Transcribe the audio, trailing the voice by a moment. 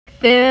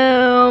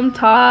Film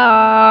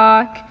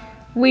Talk.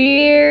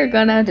 We're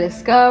gonna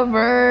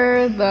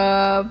discover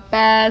the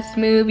best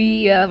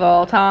movie of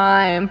all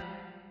time.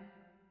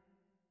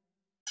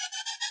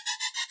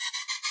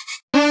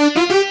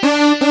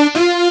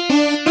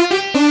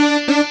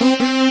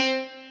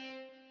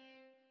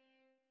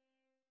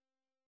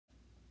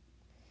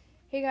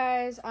 Hey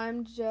guys,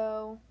 I'm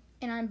Joe.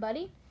 And I'm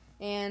Buddy.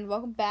 And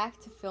welcome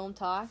back to Film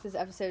Talk. This is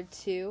episode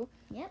 2.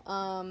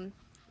 Yep.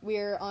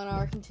 We're on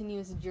our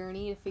continuous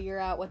journey to figure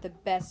out what the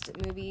best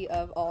movie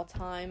of all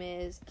time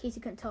is. In case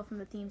you couldn't tell from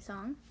the theme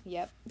song.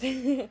 Yep.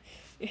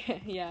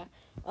 Yeah.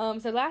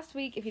 So last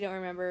week, if you don't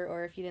remember,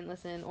 or if you didn't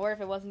listen, or if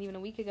it wasn't even a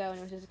week ago and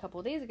it was just a couple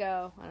of days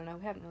ago, I don't know,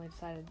 we haven't really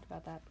decided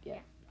about that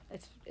yet. Yeah.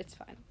 It's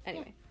fine.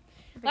 Anyway.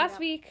 Yeah. Last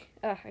week,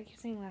 I keep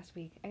saying last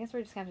week. I guess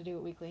we're just going to do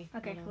it weekly.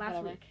 Okay,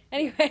 last week.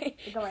 Anyway.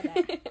 We'll go with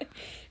that.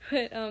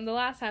 But the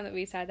last time that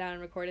we sat down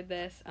and recorded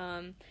this,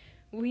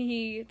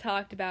 we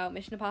talked about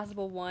Mission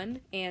Impossible 1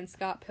 and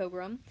Scott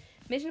Pilgrim.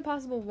 Mission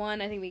Impossible 1,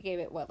 I think we gave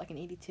it, an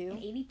 82? An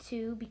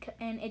 82,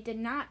 and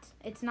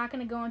it's not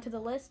going to go into the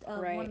list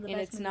of right, one of the and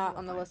best it's movies not of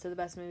on the all list of the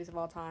best movies of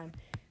all time.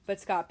 But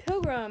Scott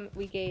Pilgrim,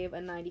 we gave a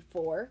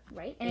 94.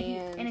 Right,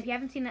 and if you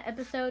haven't seen that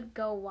episode,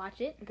 go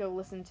watch it. Go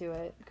listen to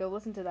it. Go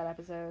listen to that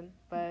episode.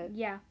 But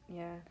yeah.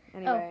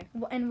 Anyway.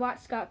 Oh, and watch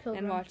Scott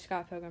Pilgrim. And watch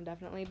Scott Pilgrim,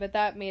 definitely. But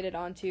that made it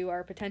onto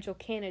our potential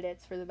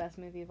candidates for the best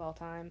movie of all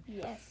time.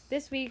 Yes.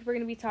 This week, we're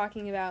going to be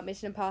talking about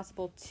Mission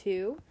Impossible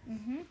 2.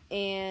 Mm-hmm.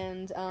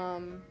 And,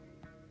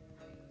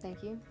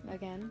 thank you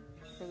again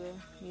for the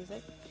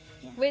music.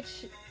 Yeah.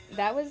 Which,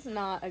 that was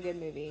not a good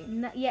movie.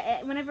 No,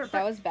 whenever...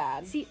 That was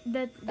bad. See,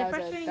 that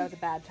was a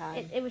bad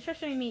time. It was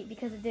frustrating me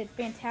because it did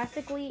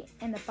fantastically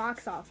in the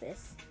box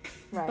office.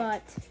 Right.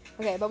 But...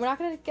 Okay, but we're not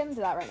going to get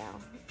into that right now.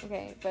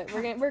 Okay, but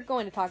we're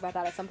going to talk about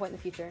that at some point in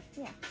the future.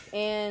 Yeah.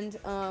 And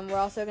we're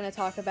also going to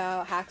talk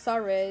about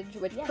Hacksaw Ridge,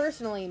 which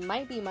personally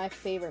might be my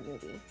favorite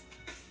movie.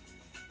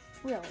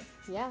 Really?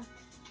 Yeah.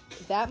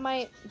 That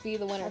might be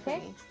the winner for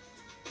me.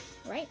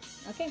 Right.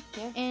 Okay.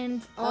 Yeah.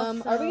 And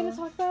also... are we going to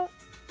talk about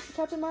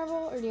Captain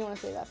Marvel, or do you want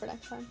to say that for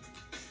next time?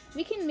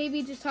 We can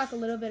maybe just talk a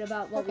little bit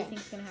about what we think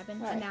is going to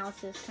happen. Right.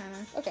 Analysis, kind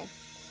of. Okay.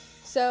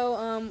 So,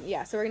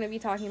 so we're going to be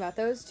talking about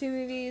those two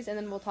movies, and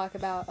then we'll talk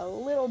about a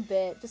little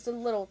bit, just a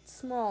little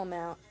small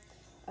amount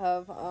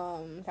of,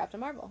 Captain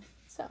Marvel.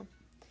 So,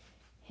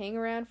 hang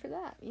around for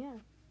that, yeah.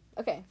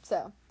 Okay,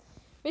 so,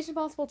 Mission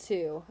Impossible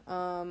 2.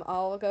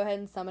 I'll go ahead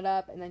and sum it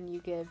up, and then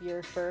you give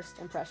your first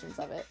impressions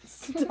of it.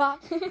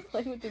 Stop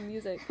playing with the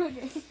music.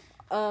 Okay.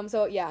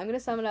 So, yeah, I'm going to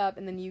sum it up,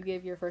 and then you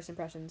give your first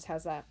impressions.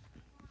 How's that?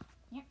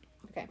 Yeah.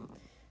 Okay.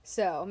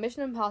 So,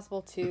 Mission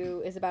Impossible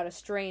 2 is about a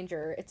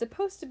stranger. It's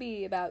supposed to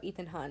be about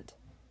Ethan Hunt.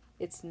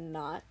 It's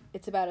not.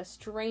 It's about a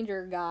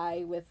stranger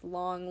guy with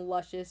long,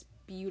 luscious,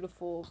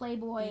 beautiful...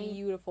 Playboy.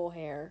 Beautiful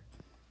hair.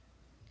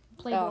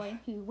 Playboy,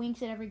 who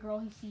winks at every girl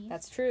he sees.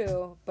 That's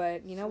true,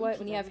 but you know what?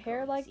 When you have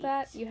hair like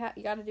that, you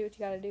gotta do what you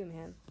gotta do,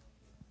 man.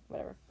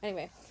 Whatever.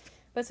 Anyway.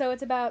 But so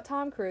it's about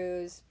Tom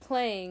Cruise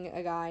playing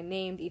a guy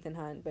named Ethan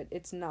Hunt, but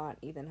it's not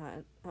Ethan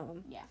Hunt.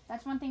 Yeah,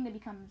 that's one thing that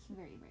becomes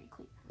very, very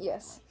clear.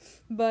 Yes.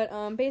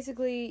 But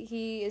basically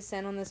he is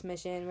sent on this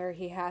mission where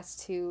he has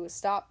to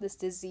stop this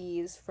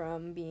disease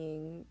from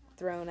being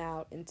thrown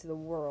out into the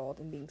world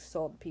and being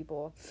sold to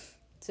people.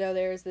 So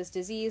there's this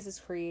disease that's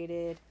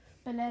created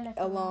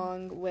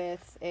along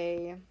with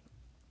a...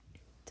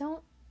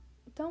 Don't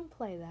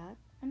play that.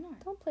 I'm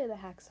not. Don't play the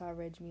Hacksaw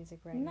Ridge music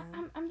now.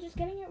 I'm just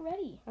getting it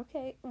ready.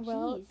 Okay,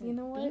 well, Jeez, you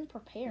know what? Being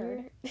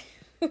prepared.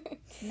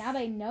 Now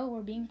they know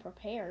we're being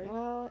prepared.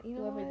 Well, you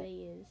know whoever what?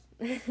 they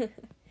is. You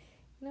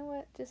know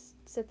what? Just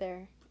sit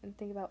there and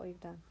think about what you've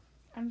done.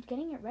 I'm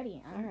getting it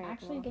ready.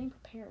 I'm getting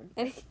prepared.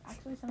 It's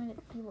actually something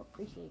that people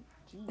appreciate.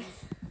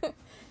 Jeez.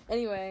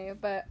 Anyway,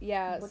 but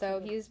yeah, so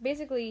he's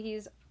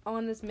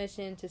on this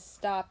mission to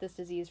stop this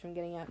disease from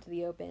getting out to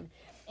the open.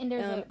 And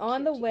there's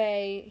on the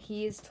way,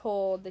 he is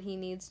told that he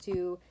needs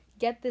to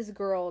get this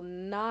girl,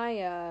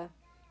 Naya,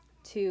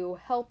 to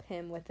help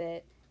him with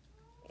it.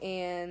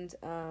 And,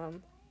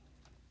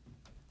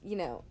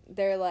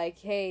 they're like,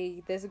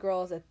 hey, this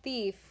girl is a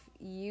thief.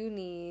 You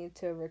need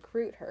to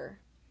recruit her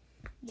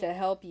to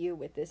help you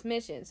with this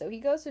mission. So he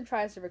goes and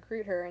tries to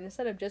recruit her, and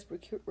instead of just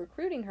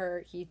recruiting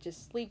her, he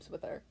just sleeps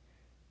with her.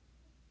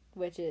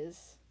 Which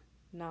is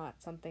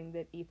not something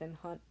that Ethan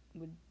Hunt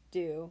would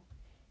do.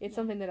 It's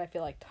something that I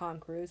feel like Tom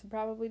Cruise would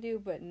probably do,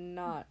 but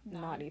not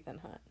Ethan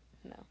Hunt.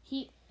 No.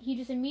 He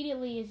just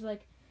immediately is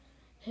like,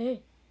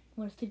 hey,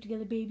 want to sleep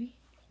together, baby?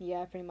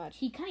 Yeah, pretty much.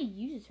 He kind of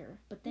uses her,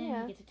 but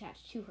then he gets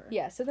attached to her.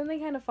 Yeah, so then they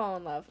kind of fall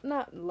in love.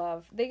 Not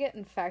love. They get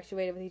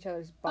infatuated with each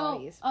other's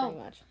bodies, pretty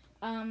much.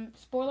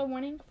 Spoiler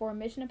warning for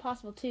Mission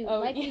Impossible 2. Oh,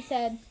 like we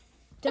said,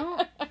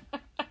 don't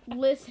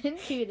listen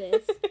to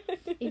this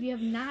if you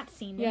have not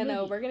seen the movie.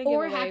 No, we're going to give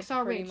away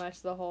Hacksaw pretty Ridge.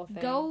 much the whole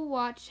thing. Go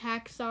watch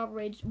Hacksaw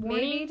Ridge.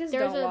 Warning, maybe just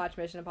don't watch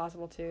Mission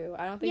Impossible 2.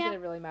 I don't think that it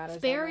really matters.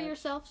 Spare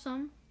yourself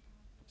some.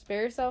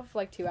 Spare yourself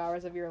like 2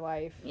 hours of your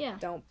life. Yeah.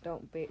 Don't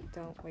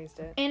waste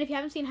it. And if you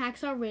haven't seen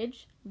Hacksaw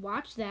Ridge,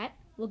 watch that.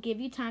 we'll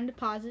give you time to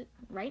pause it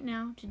right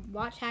now to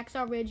watch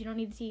Hacksaw Ridge. You don't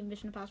need to see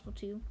Mission Impossible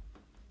 2.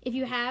 If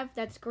you have,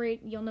 that's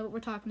great. You'll know what we're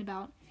talking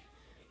about.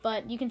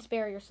 But you can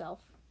spare yourself.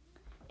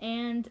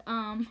 And,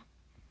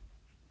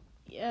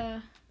 yeah.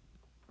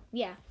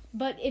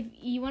 But if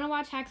you want to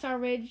watch Hacksaw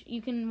Ridge,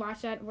 you can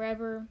watch that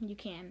wherever you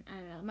can. I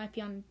don't know. It might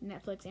be on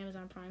Netflix,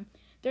 Amazon Prime.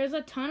 There's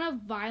a ton of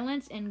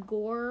violence and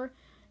gore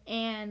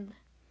and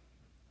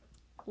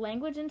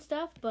language and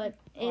stuff, but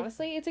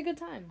honestly, it's a good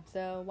time,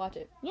 so watch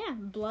it. Yeah,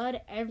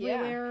 blood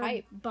everywhere,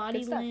 hype.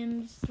 Body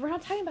limbs. We're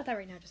not talking about that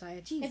right now,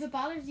 Josiah. Jeez. If it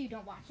bothers you,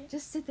 don't watch it.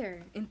 Just sit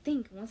there and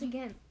think once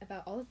again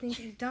about all the things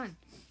that you've done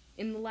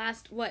in the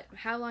last,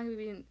 how long have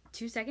we been?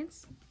 2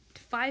 seconds?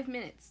 5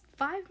 minutes.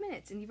 5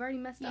 minutes, and you've already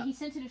messed up. Yeah, he's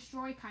sent to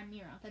destroy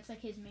Chimera. That's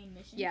like his main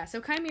mission. Yeah,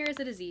 so Chimera is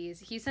a disease.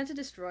 He's sent to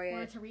destroy it.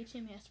 Or to reach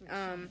him, he has to reach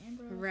Sean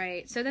Ambrose.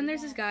 Right. So then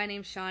there's this guy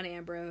named Sean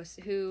Ambrose,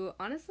 who,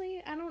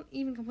 honestly, I don't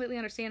even completely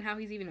understand how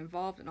he's even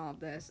involved in all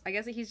of this. I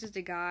guess that he's just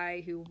a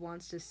guy who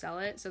wants to sell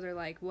it, so they're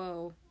like,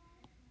 whoa,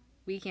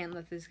 we can't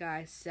let this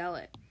guy sell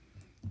it.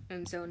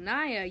 And so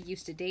Naya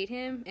used to date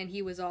him, and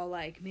he was all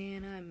like,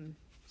 man, I'm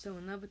so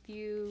in love with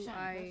you.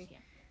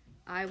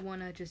 I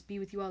want to just be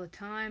with you all the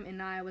time. And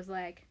Naya was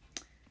like,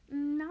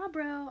 nah,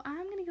 bro,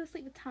 I'm gonna go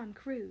sleep with Tom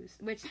Cruise.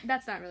 Which,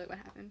 that's not really what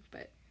happened,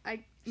 but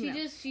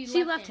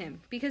she left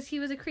him because he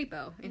was a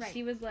creepo. And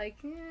she was like,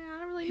 yeah, I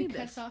don't really need this.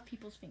 Cuts off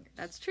people's fingers.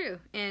 That's true.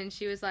 And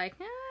she was like,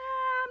 I'm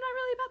not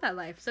really about that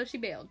life. So she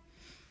bailed.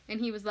 And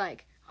he was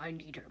like, I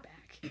need her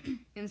back.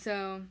 And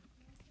so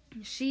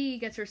she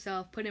gets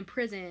herself put in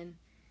prison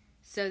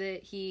so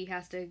that he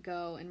has to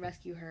go and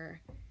rescue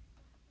her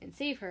and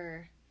save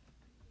her.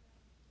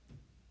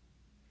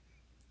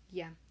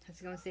 Yeah, has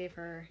to go and save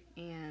her,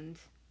 and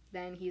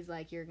then he's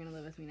like, you're gonna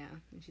live with me now.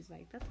 And she's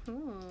like, that's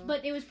cool.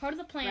 But it was part of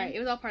the plan. Right, it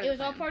was all part of the plan. It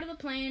was all part of the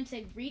plan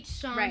to reach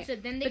Sean, so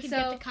then they could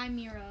get the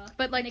Chimera.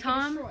 But like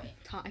Tom,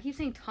 I keep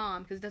saying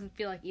Tom because it doesn't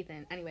feel like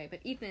Ethan. Anyway, but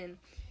Ethan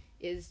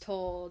is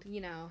told,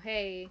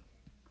 hey,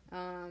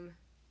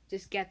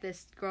 just get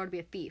this girl to be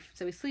a thief.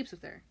 So he sleeps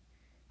with her.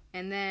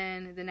 And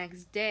then the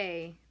next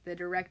day, the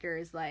director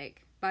is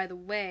like, by the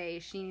way,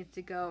 she needs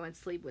to go and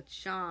sleep with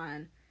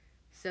Sean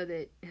so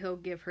that he'll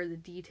give her the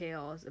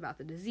details about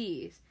the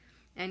disease.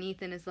 And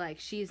Ethan is like,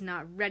 she's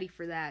not ready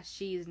for that.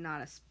 She's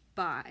not a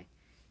spy.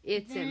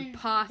 It's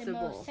impossible. The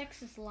most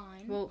sexist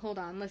line. Well, hold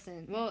on,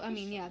 listen. Well, I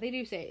mean, yeah, they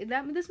do say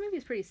that this movie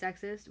is pretty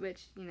sexist,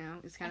 which,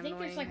 is kind of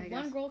annoying. I think there's like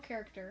one girl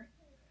character.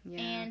 Yeah.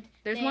 And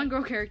there's one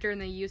girl character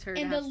and they use her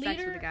to have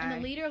sex with a guy. And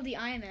the leader of the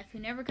IMF, who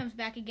never comes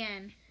back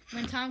again,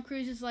 when Tom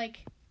Cruise is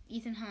like,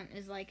 Ethan Hunt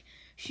is like,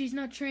 she's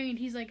not trained.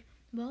 He's like,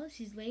 well,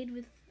 she's laid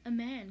with a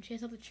man. She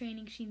has all the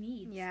training she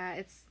needs. Yeah,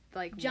 it's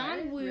like,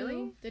 John Woo,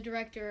 really? the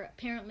director,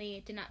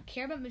 apparently did not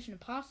care about Mission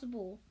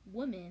Impossible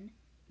women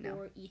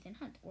or Ethan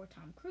Hunt or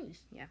Tom Cruise.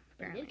 Yeah,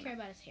 apparently. But he did care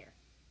about his hair.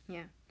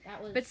 Yeah.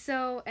 That was. But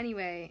so,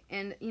 anyway,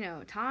 and,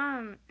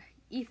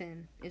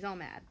 Ethan is all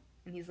mad.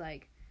 And he's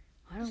like,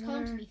 I don't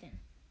want her. Ethan.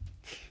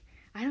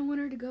 I don't want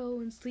her to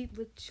go and sleep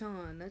with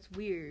Sean. That's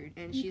weird.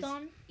 And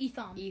Ethan?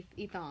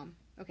 Ethan.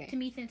 Okay.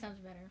 Tamethan sounds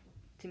better.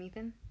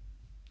 Tamethan?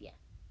 Yeah.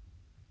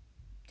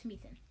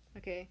 Tamethan.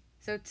 Okay.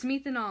 So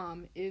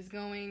Tamethan is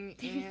going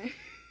and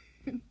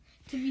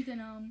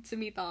Tamethan.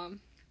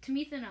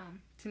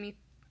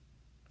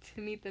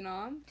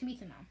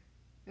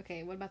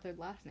 Okay, what about their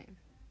last name?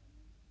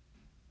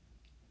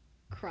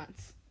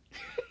 Krantz.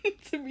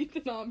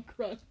 Tamethan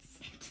Krantz.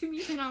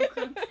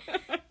 Tamethan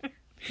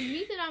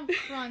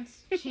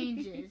Krantz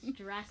changes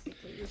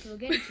drastically, which we'll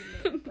get into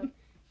later. But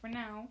for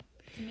now,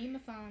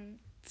 Tamethan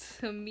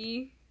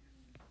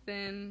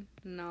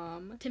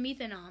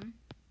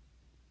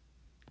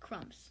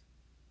Crumps.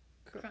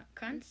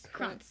 Crunts.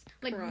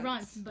 Like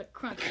grunts, but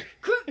crunts.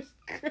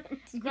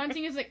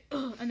 Grunting is like,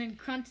 ugh, and then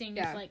crunting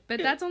is like...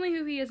 But that's only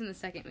who he is in the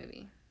second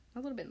movie. A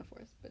little bit in the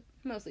fourth, but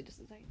mostly just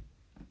the second.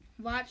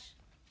 Watch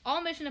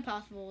all Mission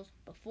Impossibles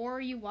before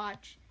you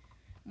watch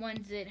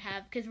ones that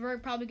have... Because we're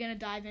probably going to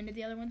dive into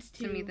the other ones,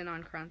 too.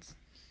 Tamethan Krantz.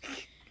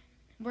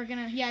 We're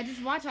going to... Yeah,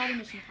 just watch all the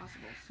Mission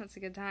Impossibles. That's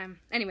a good time.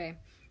 Anyway,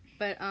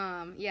 but,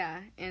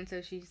 yeah. And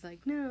so she's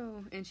like,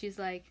 no. And she's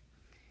like...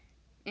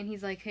 And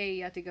he's like, hey,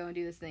 you have to go and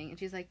do this thing. And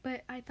she's like,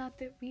 but I thought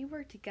that we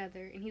were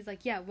together. And he's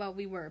like, yeah, well,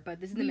 we were, but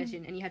this is the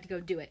mission, and you have to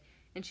go do it.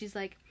 And she's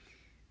like,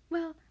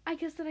 well, I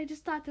guess that I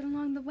just thought that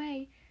along the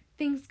way,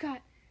 things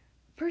got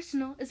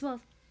personal as well as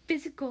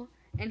physical.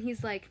 And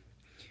he's like,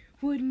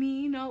 would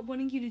me not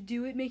wanting you to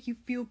do it make you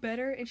feel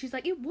better? And she's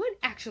like, it would,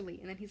 actually.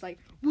 And then he's like,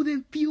 well,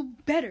 then feel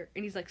better.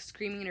 And he's like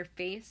screaming in her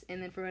face.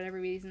 And then for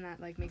whatever reason that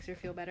like makes her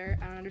feel better.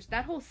 I don't understand.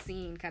 That whole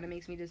scene kind of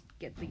makes me just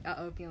get the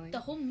feeling. The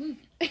whole movie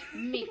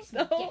makes me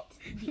the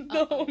get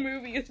the whole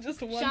movie is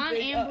just one Sean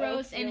big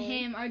Ambrose and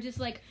him are just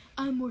like,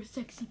 I'm more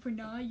sexy for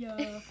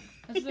Naya.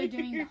 That's what they're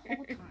doing the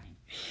whole time.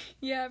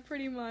 Yeah,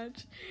 pretty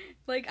much.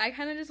 Like, I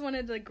kind of just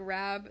wanted to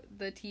grab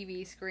the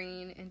TV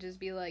screen and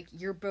just be like,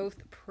 you're both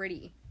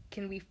pretty.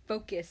 Can we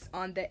focus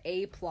on the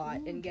A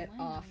plot and get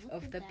off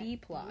of the B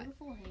plot?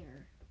 Beautiful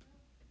hair.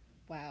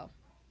 Wow.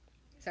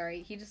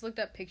 Sorry, he just looked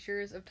up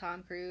pictures of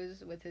Tom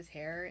Cruise with his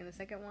hair in the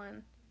second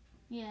one.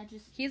 Yeah,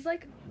 just He's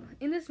like,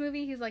 in this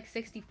movie, he's like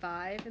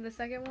 65 in the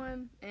second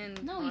one,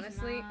 and No, he's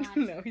honestly, not.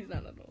 no, he's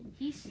not that old.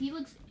 he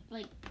looks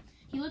like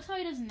he looks how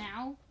he does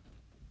now,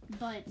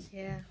 but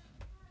Yeah,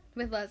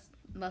 with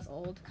less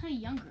old, kind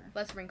of younger.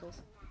 less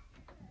wrinkles.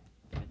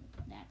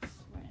 That's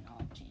when it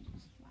all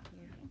changes.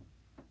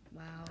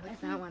 Wow, look That's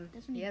at that when- one.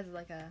 that's when He you- has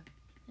like a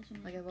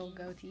little gains.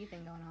 goatee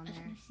thing going on That's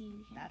there. when you see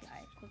you That's get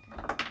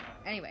aight. quicker.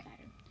 Anyway,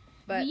 Better.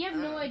 but We have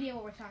no idea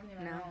what we're talking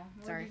about no, at all.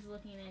 We're sorry. just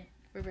looking at.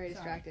 We're very Sorry.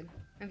 distracted.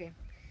 Okay.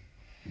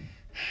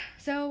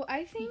 So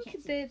I think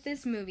can't see that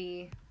this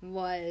movie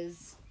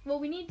was. Well,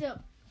 we need to.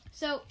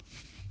 So.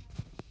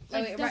 Oh,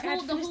 Like wait, the right, I have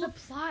whole, to the finish whole, the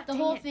plot. the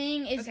dang whole it.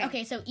 thing is Okay.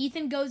 okay. So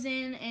Ethan goes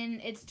in and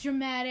it's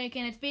dramatic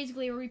and it's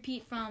basically a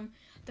repeat from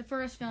the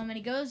first film. And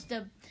he goes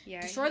to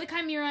Yeah, destroy the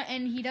Chimera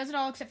and he does it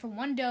all except for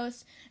one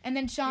dose. And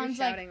then You're Sean's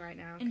like, shouting right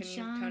now. and Can you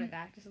tone Sean- it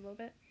back just a little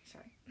bit?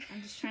 sorry,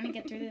 I'm just trying to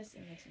get through this.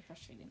 It makes me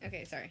frustrated.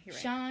 Okay, sorry. You're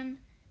right. Sean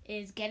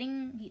is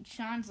getting.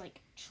 Sean's like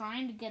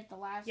trying to get the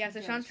last. Yeah, so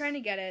dose. Sean's trying to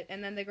get it,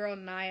 and then the girl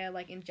Naya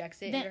like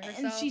injects it Then, into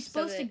herself. and she's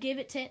so supposed to that- give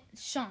it to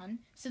Sean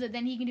so that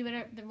then he can do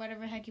whatever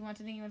the heck he wants.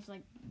 I think he wants to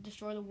like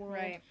destroy the world.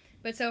 Right.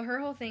 But so her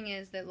whole thing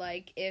is that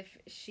like if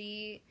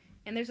she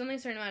and there's only a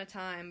certain amount of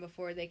time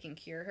before they can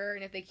cure her,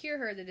 and if they cure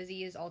her, the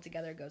disease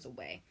altogether goes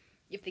away.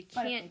 If they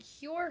But if can't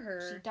cure She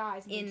her,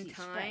 dies and in the disease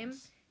time,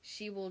 spreads.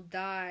 she will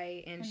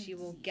die and And she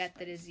will disease get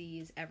the spreads.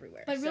 disease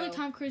everywhere. But really, So-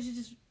 Tom Cruise is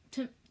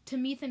just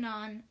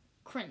Tamithanon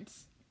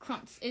Krantz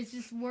is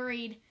just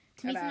worried.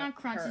 Tamithanon About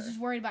Krantz is her. just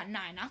worried about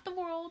Naya, not the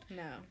world,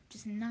 no,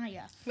 just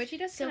Naya. which he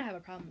does So- kind of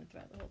have a problem with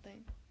throughout the whole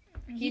thing.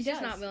 And He's he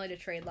just does. not willing to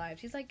trade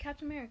lives. He's like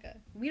Captain America.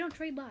 We don't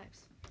trade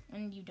lives.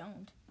 And you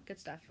don't. Good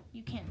stuff.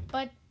 You can,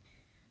 but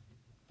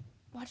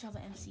watch all the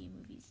MCU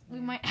movies. We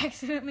Yeah. might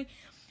accidentally.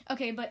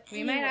 Okay, but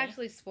We anyway, might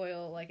actually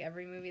spoil like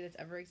every movie that's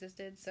ever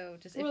existed. So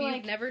just if We're you've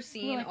like- never we're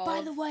seen like, all,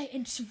 by the way,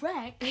 in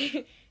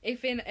Shrek.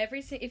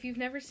 if you've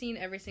never seen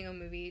every single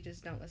movie,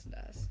 just don't listen to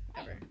us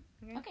ever.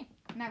 Okay,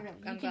 not really.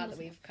 You I'm can glad that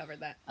listen. we've covered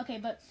that. Okay,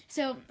 but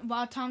so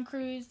while Tom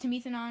Cruise,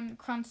 Tamithanon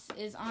Krantz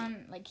is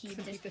on, like he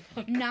just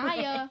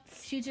Naya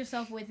shoots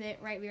herself with it,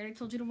 right? We already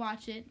told you to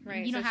watch it.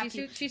 Right, You so don't have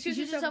she to. she She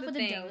shoots herself with a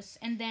the thing. dose,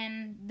 and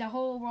then the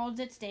whole world's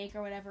at stake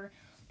or whatever.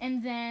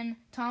 And then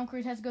Tom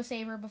Cruise has to go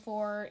save her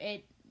before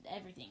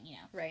everything, you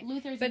know. Right.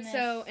 Luther's But in this.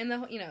 so, and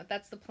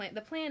that's the plan.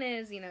 The plan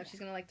is, she's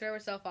gonna like throw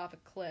herself off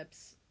of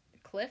cliffs,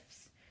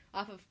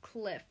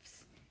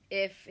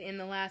 if in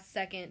the last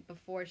second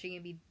before she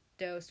can be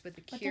dosed with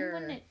the But cure.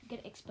 then wouldn't it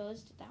get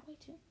exposed that way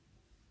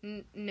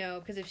too? No,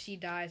 because if she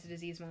dies, the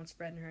disease won't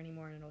spread in her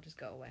anymore, and it'll just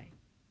go away.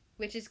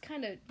 Which is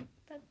kind of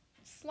that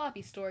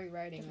sloppy story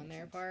writing Doesn't on make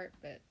their sense. part,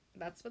 but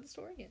that's what the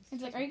story is.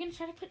 It's like, are you gonna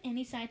try to put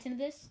any science into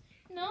this?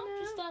 No, No.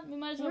 just thought we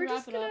might as well We're wrap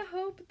just it gonna up.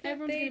 hope that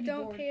Everyone's they gonna be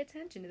don't bored. pay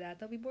attention to that.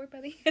 They'll be bored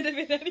by the end of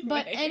it anyway.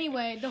 But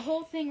anyway, the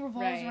whole thing revolves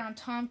Right. around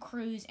Tom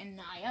Cruise and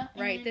Naya. And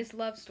Right, then this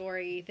love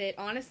story that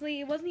honestly,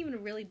 it wasn't even a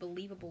really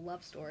believable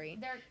love story.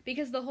 they're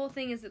Because the whole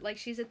thing is that, like,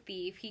 she's a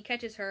thief. He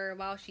catches her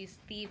while she's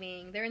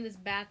thieving. They're in this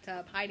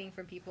bathtub hiding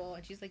from people.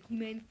 And she's like, you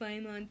mind if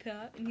I'm on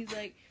top? And he's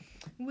like,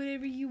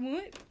 whatever you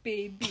want,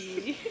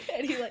 baby.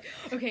 And he's like,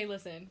 okay,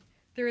 listen.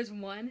 There is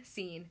one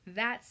scene,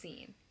 that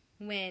scene,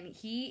 when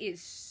he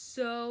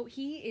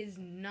is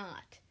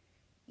not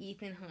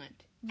Ethan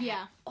Hunt.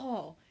 yeah.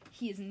 Oh,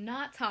 he is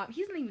not Tom.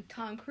 He's not even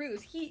Tom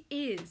Cruise. He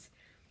is.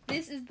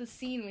 This is the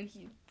scene when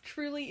he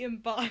truly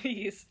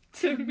embodies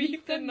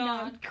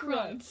Tamithanon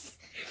Krantz.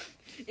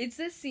 It's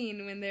this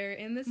scene when they're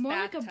in this More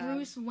bathtub. like a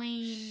Bruce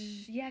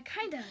Wayne. Yeah,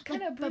 kind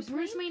of But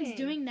Bruce Wayne's thing.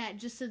 doing that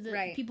just so that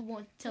Right. people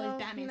won't tell Well,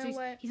 he's Batman. you know So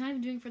what? he's not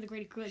even doing it for the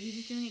greater good. He's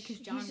just doing it because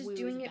John He's just Woo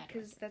doing is a it bad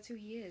because guy. that's who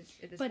he is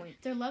at this But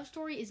point. their love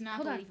story is not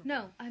Hold on, believable.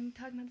 no, I'm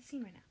talking about the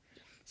scene right now.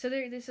 So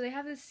they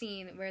have this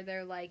scene where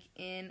they're like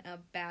in a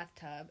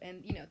bathtub,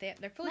 and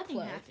they're fully Nothing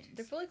clothed. happens.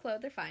 They're fully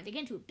clothed. They're fine. They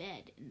get into a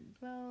bed, and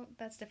Well,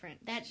 that's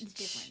different. that is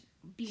different.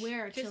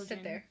 Beware, Just children.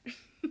 sit there.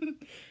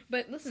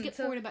 But listen, Skip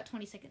so forward about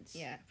 20 seconds.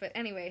 yeah. But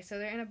anyway, so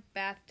they're in a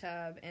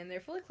bathtub and they're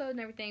fully clothed and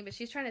everything. But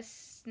she's trying to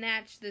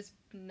snatch this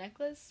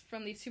necklace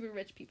from these super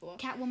rich people.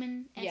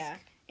 Catwoman-esque. Yeah.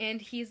 And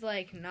he's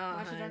like, nah,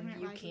 Watch The Dark hun, Knight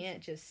you Rises.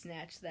 can't just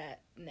snatch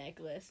that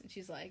necklace. And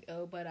she's like,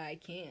 oh, but I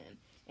can.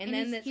 And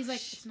then he's like,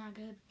 shh. it's not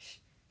good.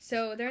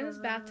 So they're in this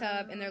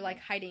bathtub and they're like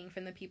hiding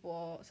from the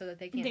people so that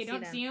they can't They see don't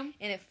them. see him.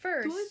 And at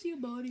first, your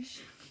body?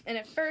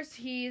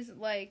 he's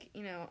like,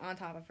 on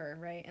top of her,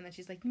 right? And then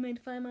she's like, you mind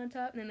if I'm on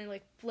top? And then they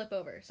like flip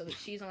over so that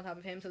she's on top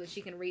of him so that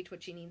she can reach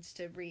what she needs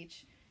to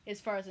reach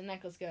as far as the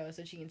necklace goes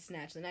so she can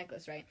snatch the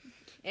necklace, right?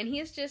 And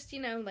he's just,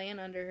 laying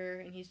under her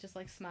and he's just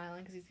like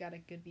smiling because he's got a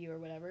good view or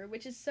whatever,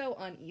 which is so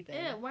un-Ethan.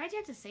 Ew, why'd you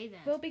have to say that?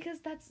 Well, because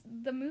that's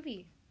the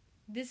movie.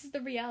 This is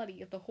the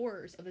reality of the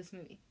horrors of this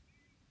movie.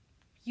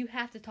 You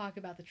have to talk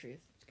about the truth.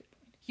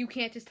 You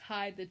can't just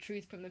hide the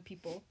truth from the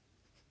people.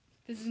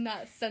 This is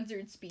not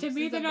censored speech. This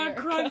is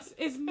America. Krantz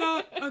is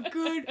not a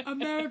good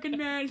American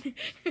man.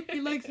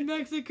 He likes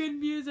Mexican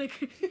music.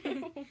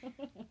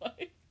 What?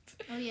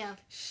 Oh, yeah.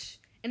 Shh.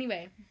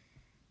 Anyway,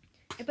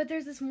 but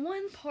there's this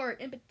one part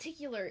in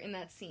particular in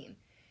that scene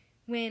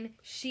when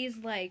she's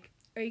like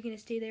are you gonna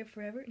stay there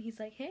forever? And he's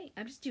like, hey,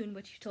 I'm just doing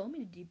what you told me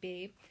to do,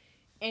 babe.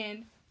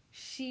 And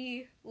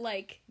she,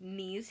 like,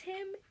 knees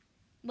him,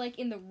 like,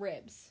 in the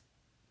ribs.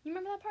 You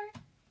remember that part?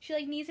 She,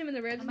 like, knees him in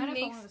the ribs,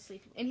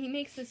 and he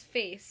makes this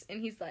face, and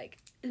he's like,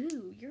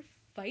 ooh, you're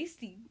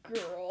feisty,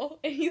 girl.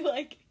 And he,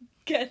 like,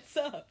 gets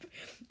up.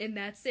 And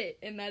that's it.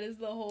 And that is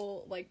the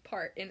whole, like,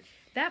 part. And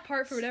that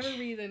part, for whatever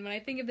reason, when I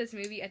think of this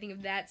movie, I think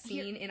of that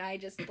scene, and I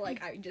just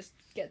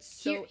get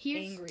so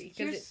angry.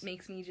 Because it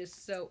makes me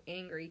just so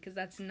angry. Because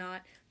that's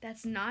not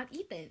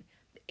Ethan.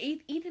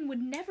 Ethan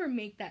would never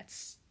make that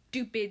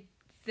stupid,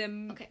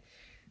 Tamithanon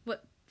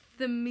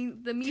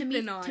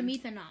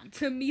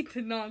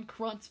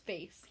Crunt's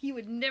face. He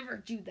would never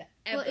do that,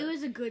 ever. Well, it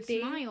was a good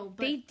smile,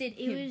 but they did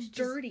him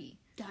dirty.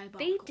 Diabolical.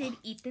 They did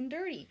Ethan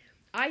dirty.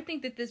 I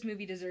think that this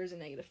movie deserves a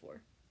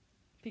 -4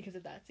 because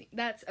of that scene.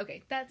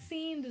 That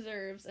scene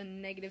deserves a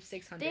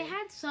 -600. They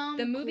had some.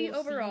 The movie cool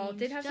overall scenes,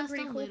 did have some just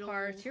pretty a cool little.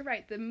 parts. You're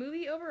right. The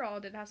movie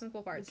overall did have some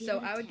cool parts. We'll So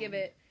give it a I would 10. give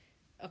it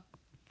a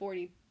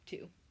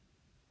 42.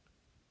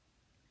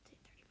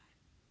 35.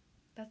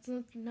 That's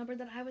the number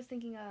that I was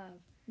thinking of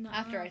No,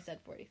 after I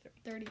said 43.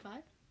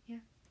 35. Yeah.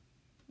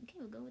 Okay,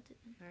 we'll go with it.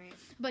 All right.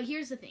 But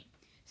here's the thing.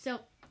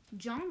 So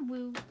John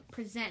Woo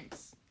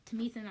presents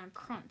Tamithanon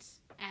Cruntz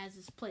as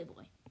his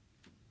playboy,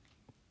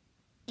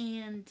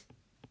 and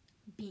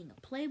being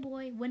a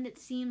playboy, wouldn't it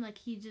seem like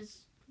he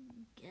just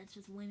gets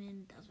with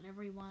women, does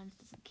whatever he wants,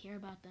 doesn't care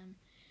about them?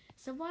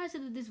 So why is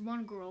it that this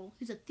one girl,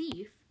 who's a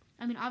thief,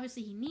 I mean,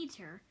 obviously he needs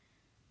her,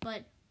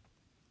 but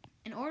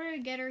in order to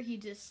get her, he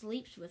just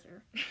sleeps with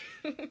her.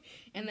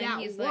 And then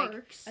that he's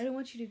works. like, I don't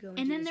want you to go and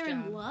And do then this they're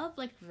job. in love.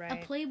 Like, Right.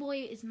 a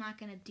playboy is not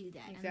going to do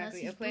that. Unless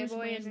Exactly. he's A playboy Bruce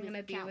Wayne isn't going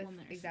to be with...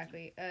 Catwoman or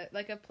Exactly.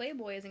 Like, a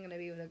playboy isn't going to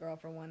be with a girl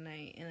for one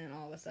night, and then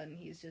all of a sudden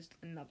he's just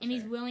in love with and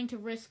he's her. willing to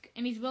risk,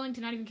 and he's willing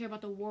to not even care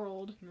about the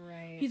world.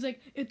 Right. He's like,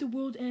 if the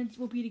world ends,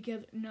 we'll be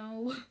together.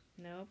 No.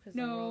 No, because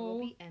the world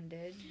will be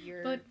ended.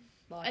 Your But,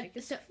 logic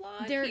is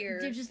flawed their, here.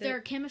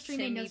 their chemistry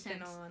made no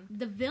sense.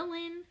 The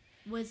villain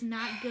was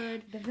not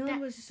good. The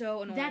villain was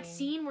so annoying. That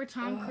scene where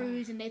Tom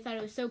Cruise, and they thought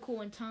it was so cool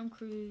when Tom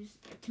Cruise,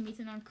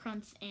 Tamithanon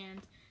Cruntz, and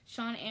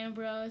Sean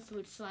Ambrose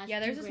would slash. Yeah,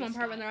 there's this one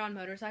part when they're on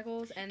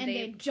motorcycles and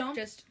they jump,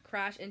 just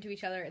crash into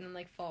each other and then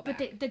like fall back.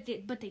 But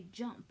they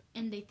jump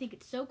and they think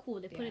it's so cool.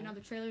 They put it in other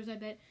trailers, I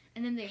bet,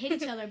 and then they hit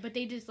each other. But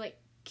they just like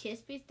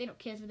kiss. They don't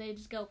kiss, but they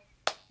just go.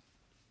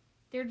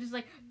 They're just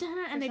like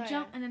da-da, and they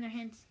jump, and then their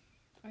hands.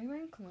 Are you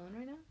wearing cologne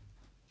right now?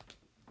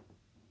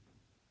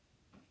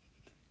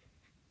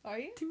 Are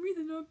you?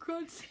 Tamithanon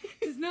Cruntz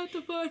does not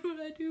define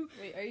what I do.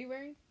 Wait, are you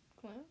wearing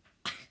cologne?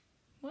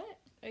 What?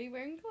 Are you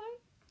wearing cologne?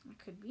 It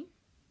could be.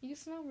 You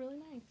smell really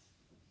nice.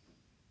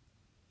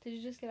 Did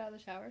you just get out of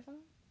the shower or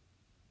something?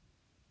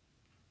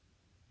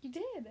 You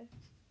did.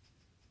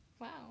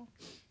 Wow.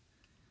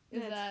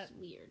 Is that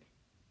weird?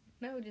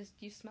 No, just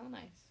you smell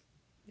nice.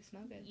 You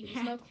smell good. You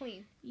Yeah. smell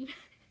clean. You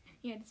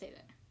had to say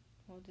that.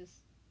 Well, you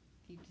just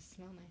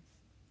smell nice.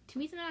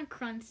 Tamithanon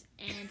Cruntz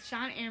and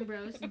Sean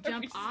Ambrose We're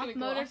jump just off gonna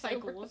gloss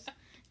motorcycles,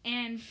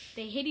 and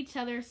they hit each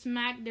other.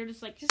 Smack! They're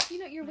just like Just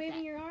you're like waving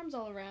that. your arms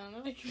all around,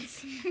 and I can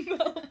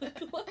smell the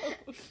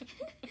clothes.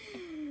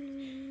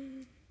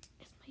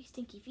 It's my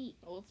stinky feet.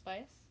 Old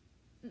Spice?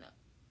 No.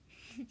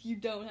 You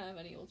don't have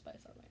any Old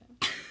Spice on right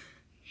now.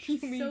 You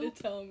mean to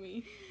tell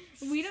me?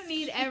 We don't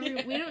need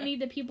we don't need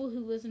the people who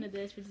listen to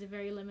this, which is a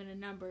very limited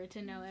number,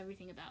 to know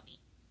everything about me.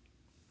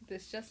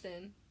 This just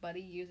in,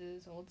 Buddy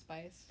uses Old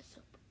Spice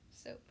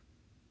soap.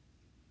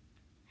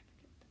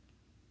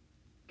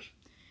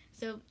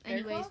 So,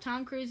 anyways,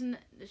 Tom Cruise and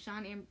the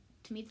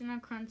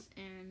Tamithanon Cruntz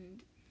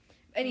and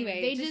anyway,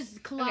 they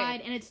just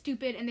collide, and it's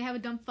stupid, and they have a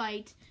dumb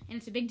fight, and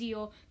it's a big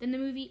deal. Then the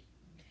movie.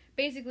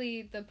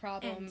 Basically, the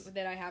problem ends.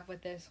 that I have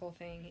with this whole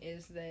thing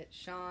is that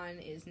Sean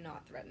is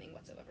not threatening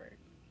whatsoever.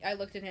 I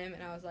looked at him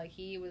and I was like,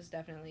 he was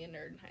definitely a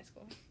nerd in high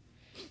school.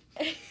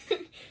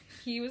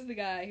 He was the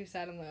guy who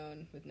sat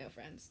alone with no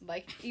friends.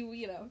 Like, you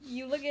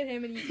look at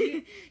him and he's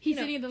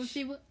sitting at the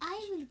table.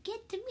 I will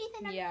get to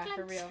meet the yeah,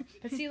 for real.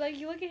 But see, like,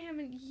 you look at him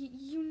and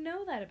you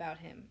know that about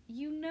him.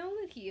 You know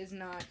that he is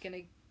not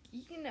gonna,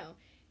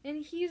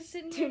 And he's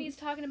sitting here and he's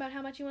talking about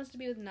how much he wants to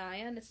be with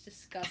Naya, and it's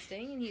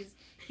disgusting. And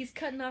he's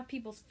cutting off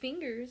people's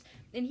fingers,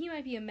 and he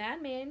might be a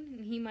madman,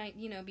 and he might,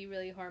 be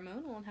really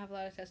hormonal and have a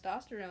lot of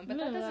testosterone. But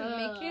that doesn't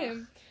make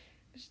him.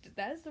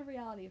 That is the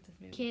reality of this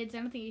movie. Kids, I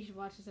don't think you should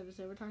watch this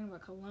episode. We're talking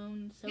about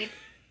cologne, soap.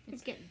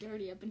 It's getting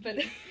dirty up in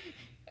here.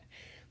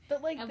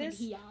 But like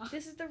this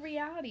is the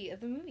reality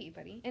of the movie,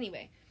 buddy.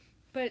 Anyway,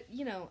 but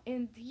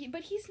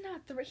but he's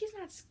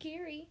not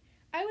scary.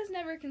 I was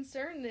never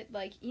concerned that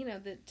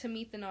that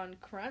Tamithanon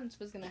Cruntz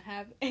was gonna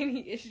have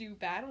any issue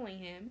battling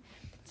him.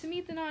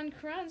 Tamithanon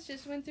Cruntz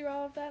just went through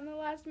all of that in the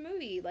last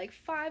movie. Like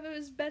 5 of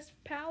his best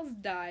pals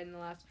died in the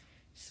last.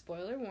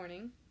 Spoiler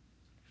warning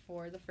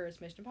for the first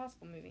Mission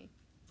Impossible movie.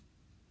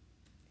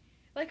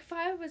 Like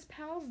 5 of his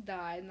pals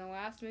died in the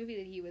last movie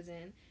that he was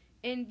in,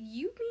 and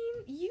you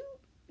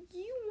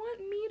want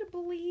me to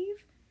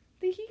believe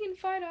that he can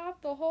fight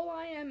off the whole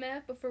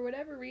IMF, but for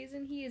whatever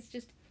reason he is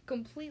just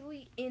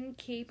completely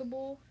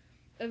incapable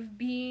of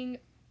being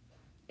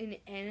an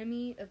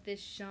enemy of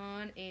this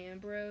Sean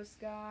Ambrose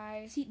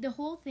guy. See, the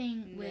whole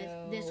thing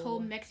with this No. whole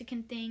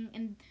Mexican thing,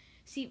 and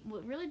see,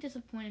 what really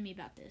disappointed me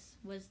about this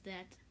was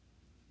that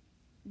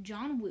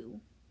John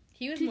Woo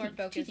He was Two more things,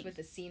 two focused things. with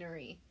the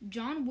scenery.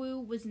 John Woo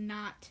was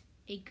not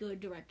a good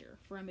director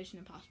for a Mission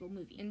Impossible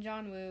movie. And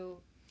John Woo,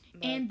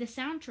 look, And the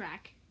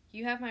soundtrack,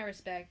 you have my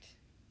respect,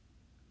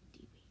 do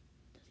we?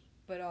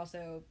 but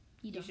also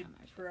You you don't should have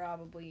my respect.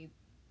 probably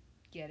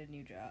get a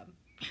new job.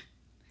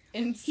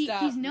 And He's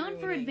stop known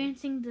for ruining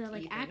advancing the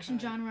like Ethan action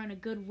Hunt. genre in a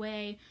good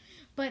way,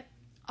 but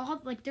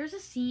there's a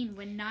scene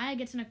when Nia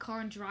gets in a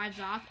car and drives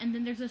off, and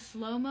then there's a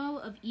slow mo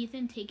of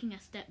Ethan taking a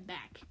step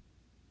back.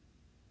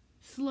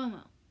 Slow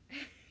mo,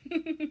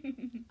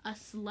 a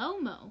slow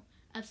mo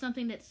of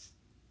something that's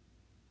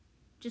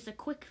just a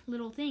quick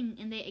little thing,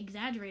 and they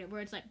exaggerate it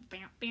where it's like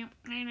bam bam.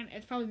 And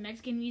it's probably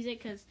Mexican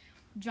music because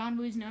John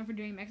Woo's known for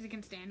doing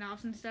Mexican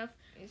standoffs and stuff.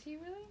 Is he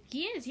really?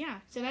 He is, yeah.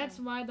 So that's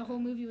why the whole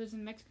movie was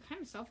in Mexico.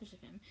 Kind of selfish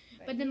of him.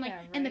 But then,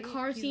 yeah, and the right?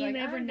 car He's scene, like,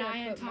 whenever I'm gonna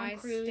Nia and put my Tom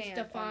Cruise stamp on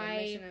the defy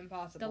Mission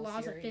Impossible the laws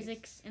of series.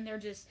 physics, and they're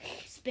just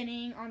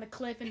spinning on the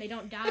cliff and they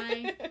don't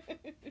die.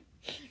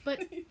 But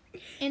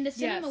in the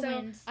cinema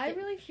wins. I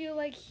really feel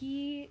like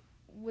he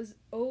was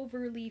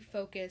overly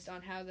focused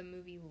on how the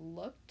movie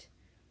looked,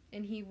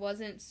 and he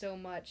wasn't so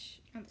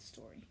much on the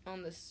story.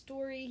 on the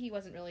story. He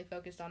wasn't really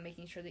focused on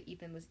making sure that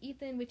Ethan was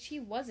Ethan, which he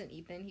wasn't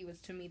Ethan. He was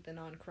Timothy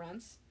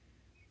Krantz,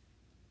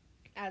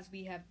 as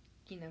we have,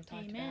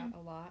 talked Amen. about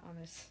a lot on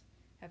this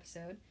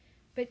episode.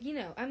 But,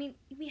 I mean,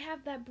 we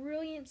have that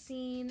brilliant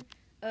scene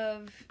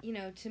of,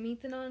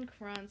 Timothy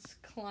Krantz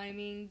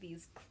climbing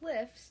these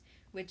cliffs,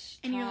 which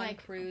And you're Tom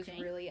like, Cruise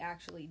okay. really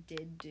actually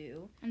did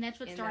do. And that's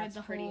what And started that's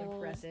the pretty whole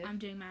impressive. I'm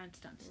doing my own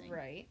stunts thing.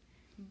 Right.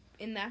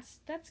 And that's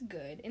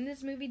good. And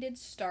this movie did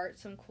start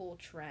some cool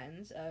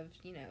trends of,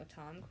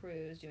 Tom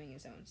Cruise doing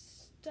his own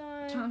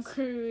stunts. Tom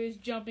Cruise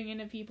jumping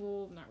into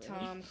people. Not really.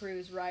 Tom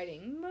Cruise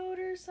riding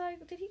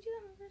motorcycle. Did he do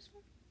that in the first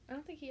one? I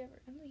don't think he rode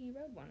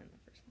one in the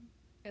first one.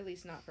 At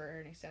least not for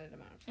an extended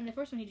amount of time. And the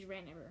first one he just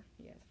ran over.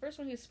 Yeah, the first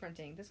one he was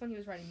sprinting. This one he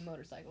was riding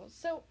motorcycles.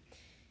 So,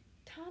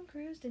 Tom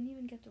Cruise didn't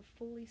even get to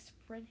fully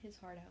sprint his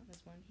heart out in this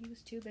one. He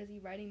was too busy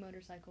riding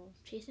motorcycles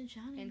Chasing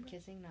Sean and Ambrose.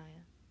 kissing Nia.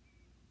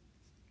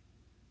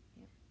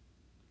 Yeah.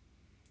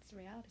 It's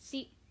reality.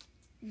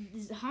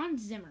 See,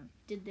 Hans Zimmer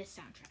did this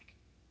soundtrack.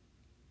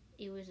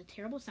 It was a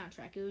terrible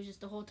soundtrack. It was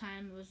just the whole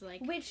time it was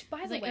like Which,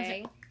 by It's the like- it's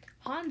way,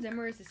 Hans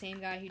Zimmer is the same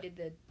guy who did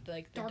the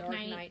Dark Dark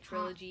Knight Knight,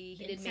 trilogy.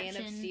 He did Man of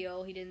Inception,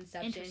 Steel. He did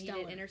Inception. He Interstellar.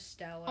 did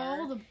Interstellar.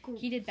 all the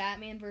He did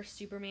Batman vs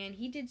Superman.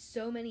 He did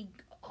so many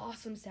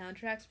awesome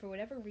soundtracks for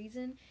whatever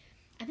reason.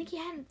 I think he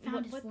hadn't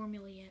found his what-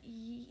 formula yet.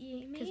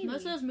 Because Maybe.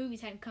 most of those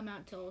movies hadn't come out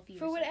until a few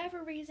For years later.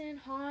 whatever reason,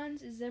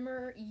 Hans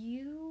Zimmer,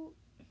 you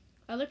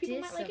Other people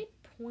might like it.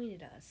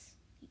 disappointed us.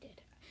 He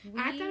did. We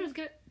I thought it was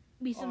gonna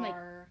be some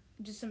are,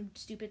 just some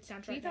stupid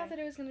soundtrack. we thought guy. that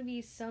it was going to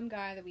be some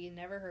guy that we had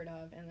never heard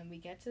of, and then we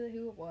get to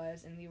who it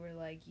was, and we were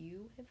like,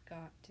 you have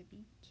got to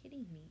be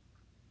kidding me.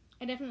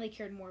 I definitely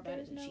cared more about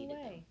There's it than no she did,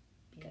 way.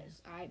 though,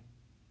 because I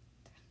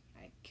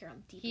care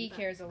deeply. He about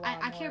cares a lot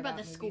I more care about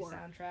the movie score.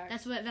 soundtracks.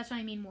 That's what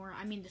I mean more.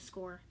 I mean the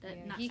score. Yeah,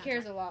 Not he soundtrack.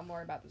 cares a lot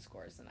more about the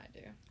scores than I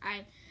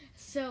do.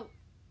 So,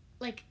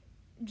 like,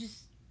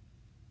 just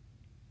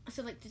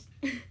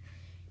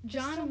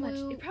John so much,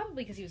 Woo.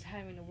 probably because he was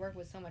having to work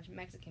with so much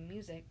Mexican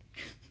music,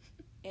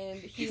 and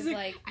he He's was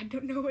like, I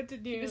don't know what to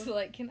do. he was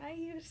like, "Can I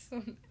use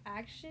some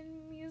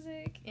action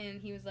music?"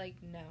 And he was like,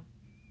 "No,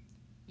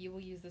 you will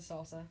use the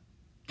salsa."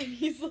 And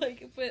he's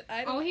like, "But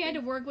I don't." All he had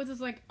to work with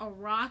was like a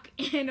rock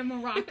and a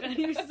maraca. And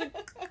he was just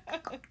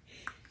like,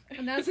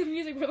 and that's the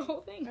music for the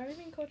whole thing. Are we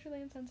being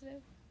culturally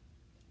insensitive?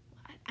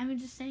 I'm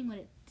just saying what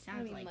it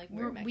sounds mean, like. like,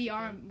 we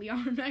are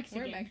Mexican.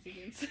 Mexican. We're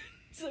Mexicans,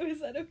 so is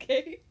that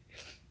okay?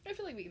 I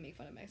feel like we can make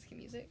fun of Mexican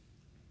music.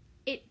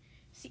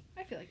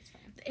 I feel like it's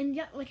fine. And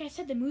yeah, like I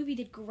said, the movie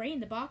did great in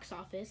the box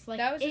office. Like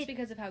That was just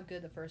because of how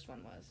good the first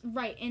one was.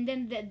 right, and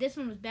then this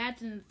one was bad,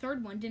 and the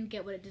third one didn't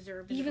get what it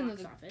deserved in Even the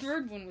though box the office.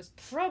 third one was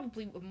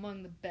probably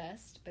among the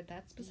best, but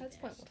that's besides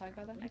the point. best, We'll talk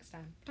about that probably. next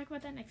time. Talk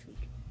about that next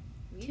week.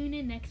 Week? Tune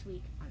in next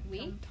week on Week?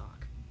 Film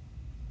Talk.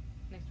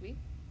 Next week?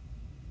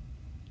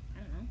 I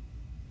don't know.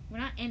 We're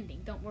not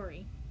ending. Don't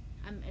worry.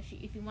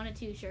 If you wanted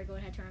to, sure, go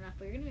ahead, turn it off.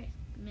 But you're gonna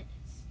miss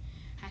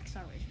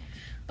Hacksaw Ridge next.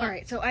 All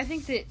right, so I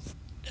think that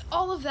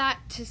all of that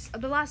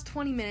the last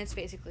 20 minutes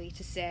basically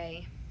to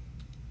say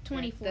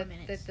 24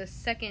 minutes. that the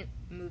second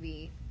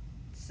movie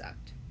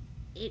sucked.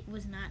 It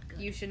was not good.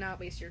 You should not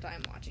waste your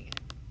time watching it.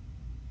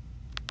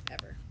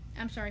 Ever.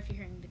 I'm sorry if you're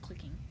hearing the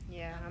clicking.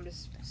 Yeah, I'm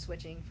just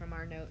switching from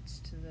our notes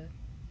to the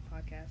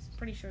podcast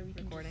Pretty sure we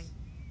can recording. just-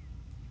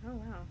 Oh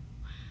wow.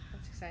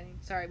 That's exciting.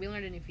 Sorry, we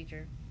learned a new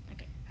feature.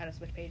 Okay. How to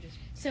switch pages.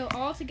 So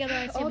all together,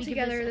 I say we give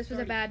Altogether, this was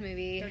a 30. bad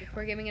movie. 35.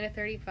 We're giving it a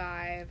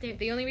 35. Dude.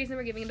 The only reason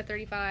we're giving it a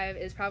 35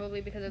 is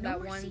probably because of No that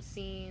more one seats.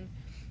 scene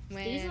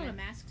They use a lot when of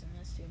masks in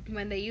this too.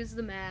 when they use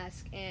the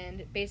mask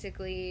and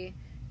basically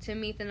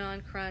Timothy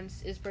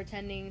Krantz is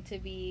pretending to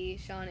be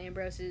Sean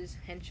Ambrose's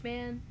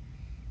henchman.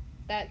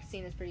 That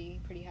scene is pretty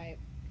hype.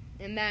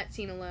 And that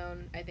scene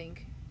alone, I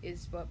think,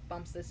 is what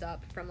bumps this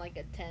up from like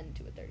a 10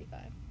 to a 35.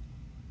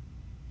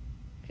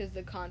 Because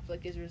the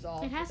conflict is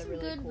resolved. It has with some a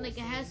really good, cool like,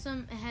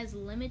 scene. it has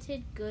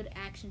limited good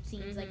action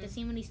scenes. Like, the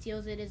scene when he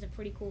steals it is a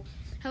pretty cool.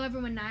 However,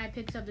 when Naya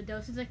picks up the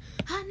dose, it's like,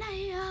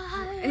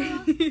 Naya.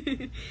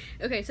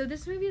 Okay, so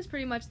this movie is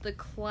pretty much the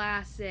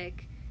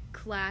classic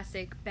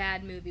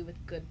bad movie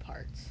with good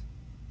parts.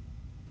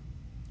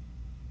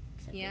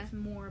 Except Yeah? there's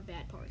more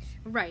bad parts.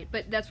 Right,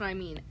 but that's what I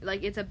mean.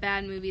 Like, it's a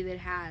bad movie that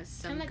has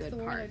some Kinda like good Thor: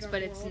 The parts, Dark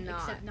but it's World, not.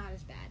 Except not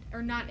as bad.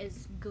 Or not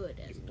as good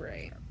as Thor: The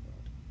Right. Dark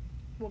World.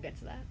 We'll get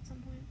to that at some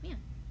point. Yeah.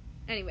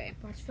 Anyway.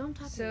 Watch film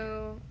talk.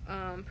 So,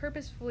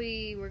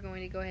 purposefully, we're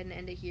going to go ahead and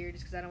end it here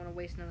just because I don't want to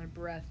waste another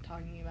breath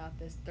talking about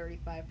this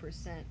 35%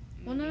 movie.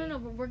 Well, no.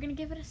 We're going to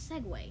give it a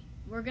segue.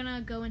 We're going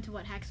to go into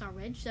Hacksaw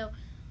Ridge. So,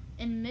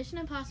 in Mission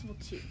Impossible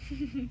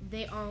 2,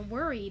 they are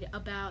worried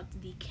about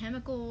the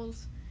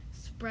chemicals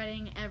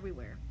spreading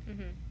everywhere.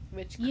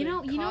 Which could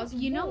cause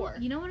war.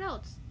 You know what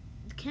else?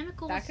 The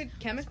chemicals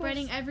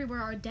spreading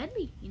everywhere are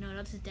deadly. You know what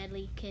else is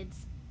deadly,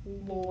 kids?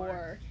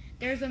 War.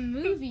 There's a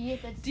movie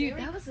that's Dude,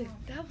 that was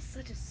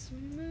such a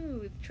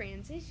smooth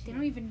transition. They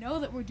don't even know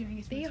that we're doing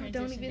a smooth transition. They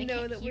don't even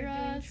know that we're doing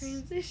us.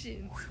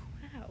 transitions.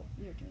 Wow.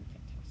 We're doing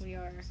fantastic.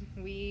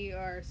 We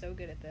are so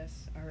good at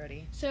this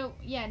already. So,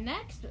 yeah,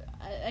 next,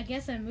 I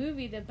guess a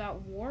movie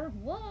about war.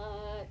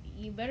 What?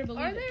 You better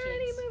believe it, Are there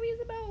any movies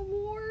about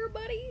war,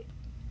 buddy?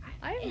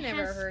 I've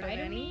never heard of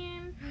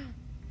any.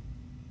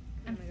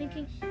 I'm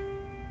thinking,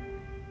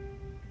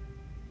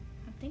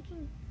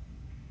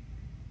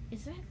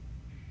 is that...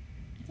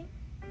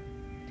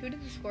 Who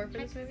did the score for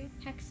this movie?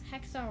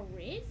 Hacksaw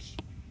Ridge?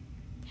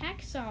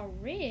 Hacksaw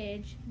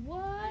Ridge?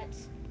 What?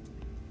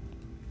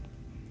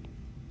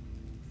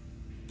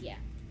 Yeah.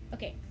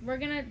 Okay, we're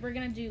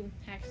gonna do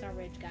Hacksaw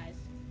Ridge, guys.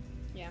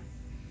 Yeah.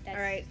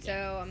 Alright,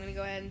 so I'm gonna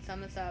go ahead and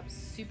sum this up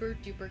super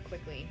duper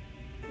quickly.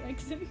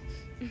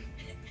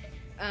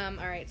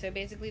 Alright, so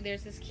basically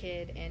there's this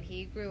kid and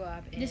he grew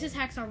up in... This is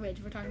Hacksaw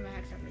Ridge. We're talking about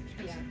Hacksaw Ridge.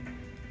 Yeah.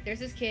 There's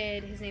this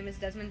kid, his name is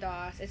Desmond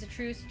Doss. It's a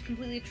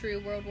completely true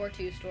World War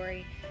II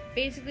story.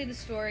 Basically, the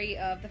story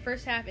of the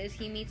first half is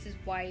he meets his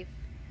wife,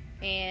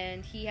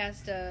 and he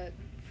has to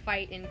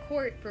fight in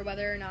court for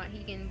whether or not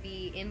he can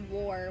be in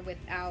war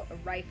without a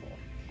rifle.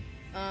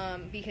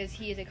 Because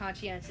he is a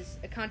conscientious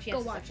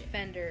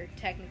offender,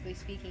 technically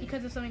speaking.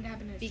 Because of something that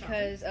happened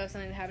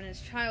in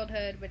his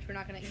childhood. Which we're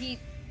not gonna... He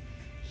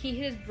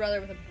hit his brother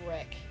with a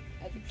brick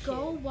as a kid.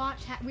 Go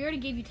watch... We already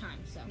gave you time,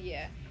 so...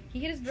 Yeah. He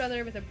hit his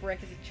brother with a brick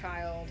as a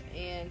child,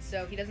 and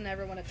so he doesn't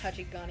ever want to touch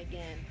a gun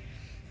again.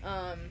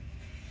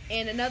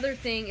 And another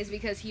thing is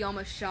because he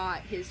almost shot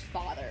his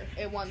father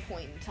at one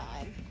point in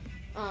time.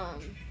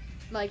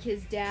 Like,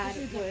 his dad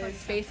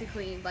was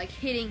basically, like,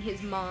 hitting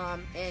his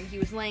mom, and he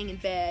was laying in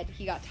bed.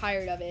 He got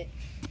tired of it.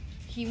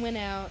 He went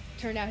out.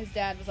 Turned out his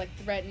dad was, like,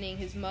 threatening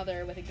his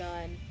mother with a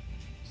gun.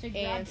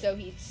 So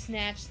he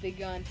snatched the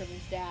gun from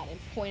his dad and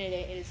pointed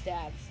it at his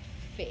dad's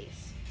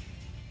face.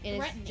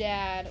 And his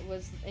dad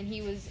was,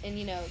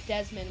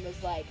 Desmond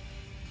was like,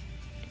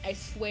 I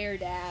swear,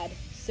 Dad,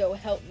 so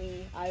help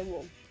me, I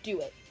will do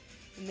it.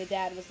 And the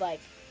dad was like,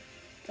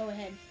 Go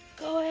ahead,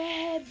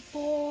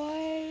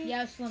 boy. Yeah,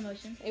 it was slow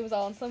motion. It was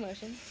all in slow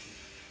motion.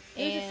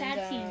 It was a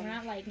sad scene, we're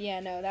not like...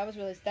 Yeah, no,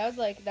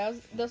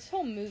 this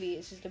whole movie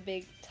is just a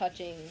big,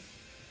 touching...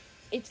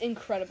 It's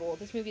incredible.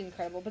 This movie is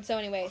incredible. But so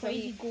anyway,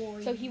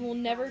 so he will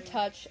never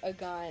touch a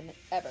gun,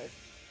 ever.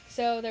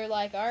 So they're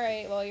like,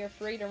 alright, well, you're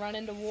free to run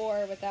into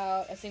war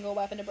without a single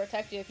weapon to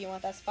protect you if you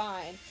want, that's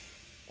fine.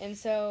 And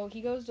so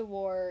he goes to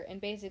war,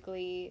 and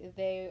basically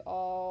they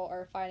all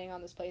are fighting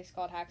on this place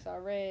called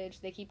Hacksaw Ridge.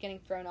 They keep getting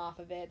thrown off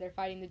of it. They're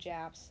fighting the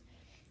Japs.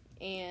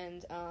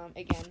 And,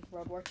 again,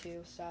 World War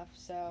II stuff,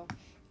 so...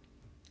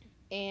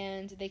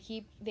 And they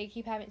keep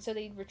having... So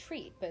they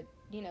retreat, but,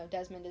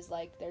 Desmond is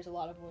like, there's a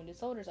lot of wounded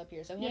soldiers up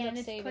here, so he ends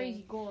up saving... it's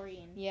crazy gory.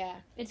 And yeah.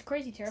 It's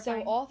crazy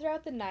terrifying. So all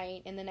throughout the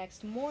night and the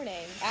next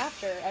morning,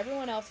 after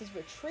everyone else has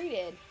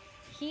retreated,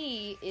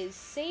 he is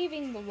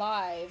saving the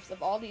lives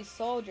of all these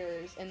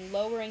soldiers and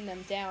lowering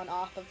them down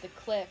off of the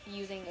cliff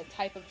using a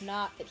type of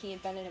knot that he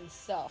invented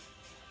himself.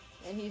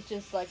 And he's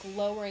just, like,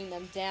 lowering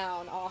them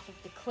down off of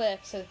the cliff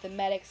so that the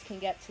medics can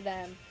get to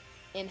them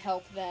and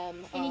help them.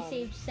 And he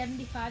saved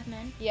 75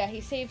 men? Yeah, he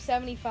saved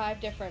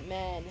 75 different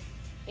men.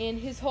 And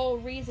his whole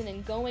reason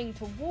in going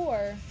to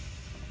war,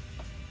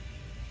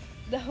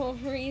 the whole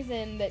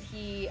reason that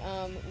he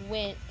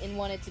went and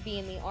wanted to be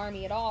in the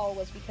army at all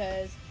was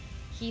because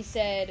he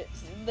said,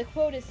 the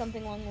quote is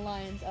something along the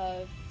lines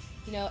of,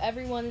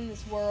 everyone in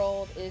this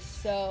world is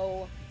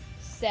so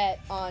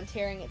set on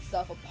tearing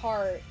itself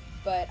apart,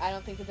 but I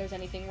don't think that there's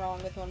anything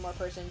wrong with one more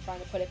person trying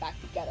to put it back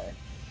together.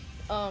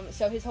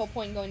 So his whole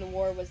point in going to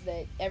war was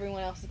that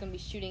everyone else is going to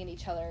be shooting at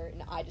each other,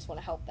 and I just want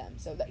to help them.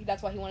 So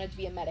that's why he wanted to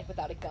be a medic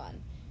without a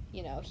gun.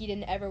 He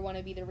didn't ever want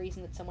to be the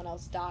reason that someone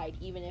else died,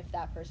 even if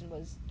that person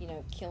was,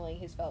 killing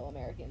his fellow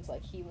Americans.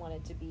 Like, he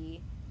wanted to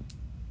be,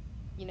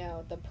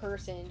 the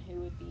person who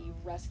would be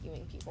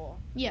rescuing people.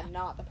 Yeah.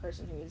 Not the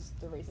person who is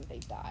the reason they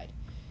died.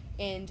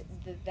 And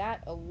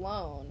that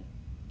alone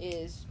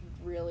is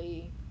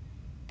really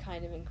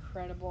kind of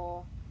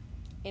incredible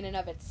in and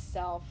of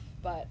itself,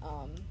 but,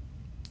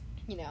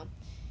 you know,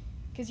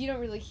 because you don't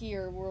really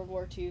hear World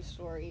War II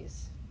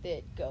stories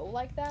that go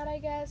like that, I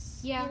guess.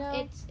 Yeah, you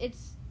know?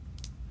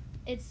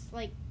 it's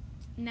like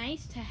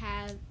nice to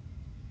have,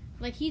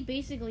 like, he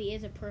basically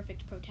is a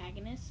perfect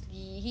protagonist.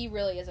 He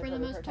really is a For the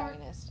perfect most part.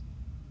 protagonist.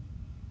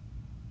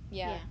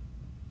 Yeah.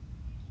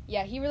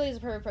 Yeah, he really is a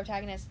perfect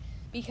protagonist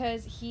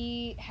because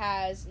he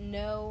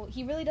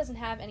really doesn't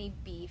have any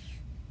beef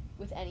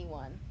with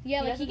anyone.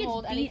 Yeah, He like, he doesn't gets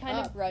hold any beat kind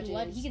of up,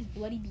 grudges. he gets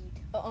bloody beat.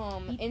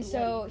 And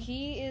so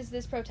he is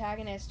this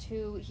protagonist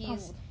who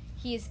Pummeled.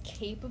 he is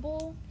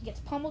capable. He gets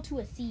pummeled to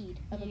a seed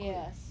of a group.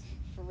 Yes,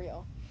 for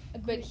real. A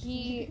But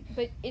group.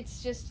 but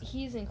it's just,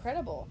 he's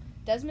incredible.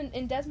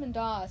 Desmond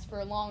Doss, for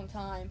a long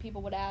time,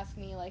 people would ask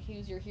me, like,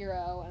 who's your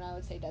hero? And I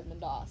would say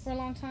Desmond Doss. For a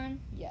long time?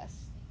 Yes.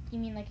 You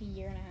mean like a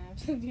year and a half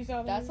since you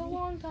saw the That's a movie?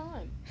 long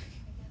time.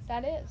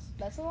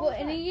 That's a long Well,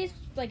 time. and he is,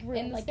 like, real.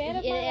 In the like, span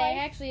of it my life-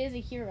 actually is a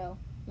hero.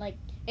 Like,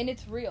 And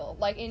it's real.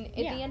 Like, at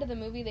Yeah. the end of the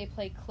movie, they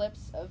play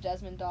clips of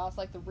Desmond Doss,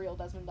 like the real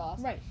Desmond Doss,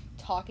 right.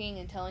 talking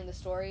and telling the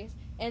stories.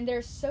 And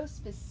they're so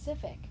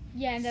specific.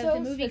 Yeah, and So the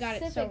movie got it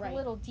so specific right.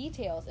 little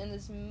details in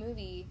this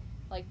movie,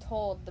 like,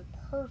 told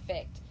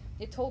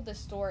the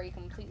story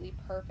completely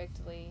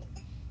perfectly.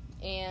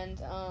 And,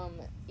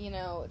 you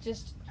know,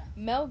 just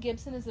Mel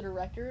Gibson is the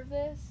director of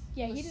this.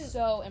 Yeah, he was did-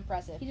 so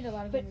impressive. He did a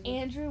lot of But good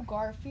movies. Andrew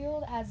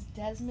Garfield as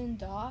Desmond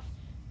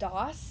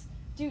Doss,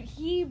 dude,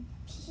 he,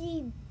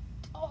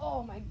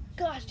 oh my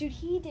gosh, dude,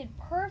 he did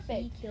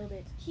perfect. He killed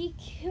it. He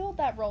killed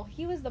that role.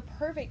 He was the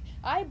perfect.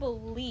 I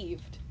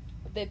believed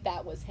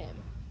that was him.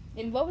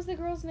 And what was the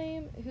girl's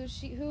name?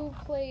 Who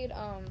played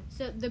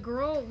So the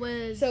girl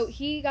was... So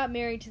he got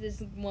married to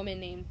this woman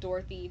named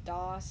Dorothy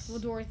Doss. Well,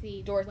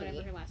 Dorothy, Dorothy,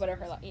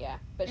 whatever her last name was. yeah.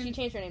 But she And-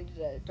 changed her name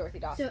to Dorothy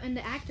Doss. So, and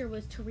the actor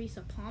was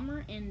Teresa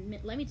Palmer, and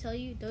let me tell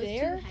you, those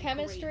Their two had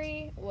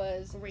chemistry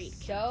was great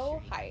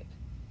so chemistry. hype.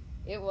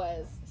 It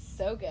was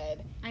so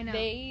good. I know.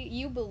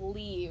 You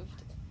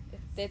believed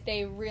that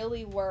they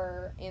really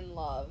were in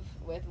love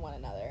with one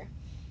another.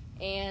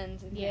 And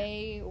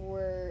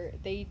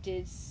they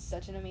did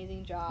such an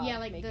amazing job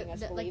making us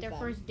believe like their them.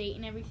 first date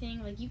and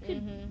everything. Like, you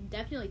could Mhm.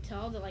 definitely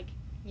tell that, like,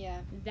 Yeah.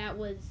 that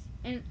was,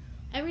 and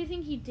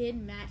everything he did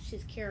matched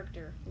his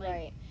character. Like,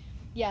 Right.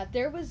 Yeah,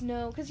 there was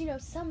no... Because, you know,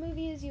 some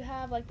movies you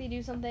have, like, they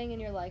do something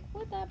and you're like,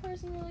 would that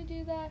person really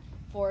do that?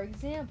 For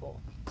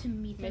example, to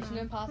meet them Mission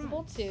on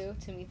Impossible Crunch. 2,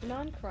 to meet the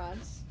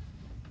non-Crunts.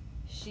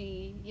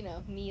 She, you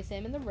know, knees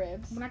him in the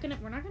ribs. We're not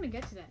gonna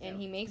get to that. And though.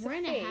 he makes We're a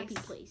in face. a happy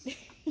place.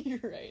 You're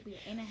right. We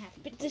are in a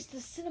happy But place. just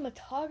the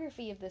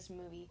cinematography of this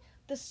movie,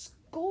 the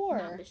score,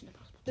 Not Mission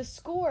Impossible. the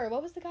score.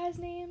 What was the guy's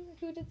name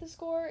who did the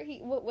score?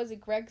 What was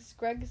it?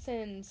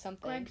 Gregson something.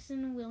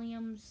 Gregson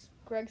Williams.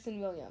 Gregson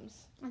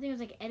Williams. I think it was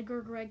like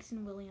Edgar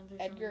Gregson Williams or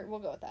Edgar. something. We'll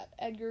go with that.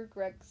 Edgar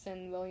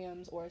Gregson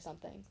Williams or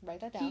something.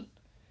 Write that down.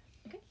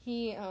 Okay.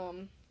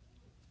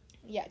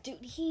 Yeah, dude,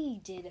 he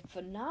did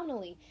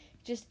phenomenally.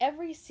 Just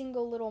every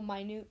single little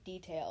minute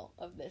detail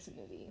of this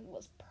movie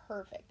was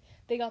perfect.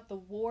 They got the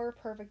war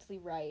perfectly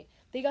right.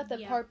 They got the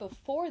Yeah. part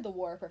before the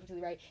war perfectly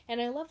right. And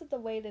I love that the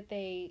way that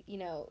they, you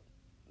know,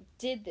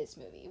 did this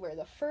movie, where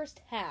the first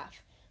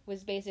half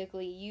was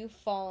basically you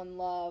fall in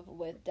love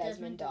with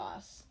Desmond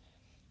Doss.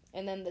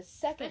 And then the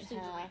second Especially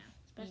the half, laugh.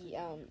 Especially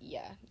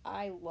yeah,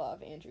 I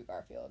love Andrew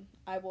Garfield.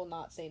 I will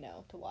not say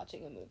no to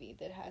watching a movie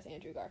that has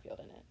Andrew Garfield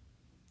in it.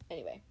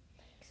 Anyway,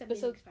 except but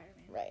so- Amazing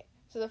Spider-Man. right.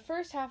 So the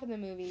first half of the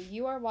movie,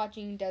 you are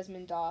watching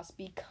Desmond Doss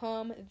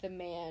become the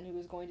man who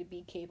is going to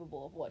be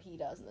capable of what he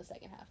does in the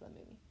second half of the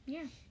movie.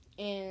 Yeah.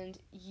 And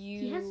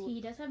you...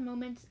 He does have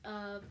moments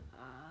of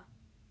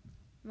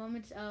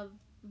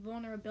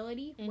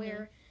vulnerability Mhm.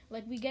 where,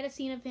 like, we get a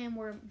scene of him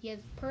where he has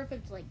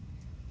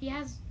he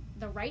has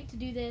the right to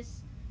do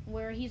this,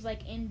 where he's,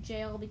 like, in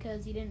jail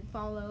because he didn't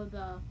follow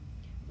the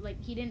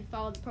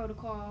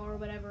protocol or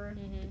whatever.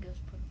 Mhm. The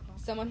ghost protocol.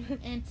 Someone was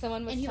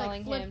and he, like,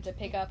 telling him flipped- to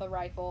pick up a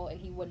rifle and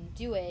he wouldn't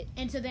do it.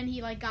 And so then he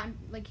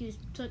he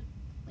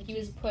He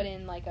was put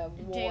in like a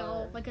war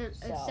jail, like a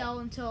cell. cell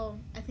until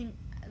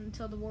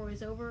the war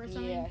was over or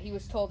something. Yeah, he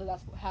was told that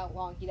that's how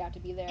long he'd have to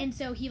be there. And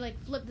so he, like,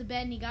 flipped the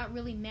bed and he got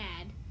really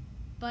mad.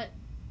 But,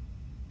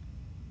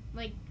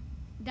 like,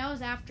 that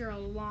was after a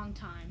long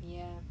time.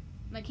 yeah.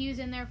 Like, he was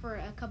in there for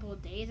a couple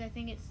of days, I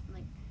think it's,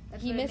 like,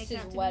 that's He what it missed makes his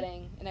out to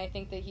wedding, and I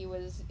think that he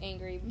was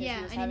angry because Yeah,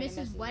 he was and he having missed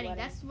to miss his wedding.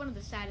 That's one of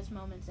the saddest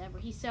moments ever.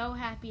 He's so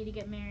happy to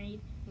get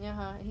married.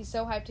 And he's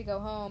so hyped to go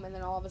home, and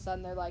then all of a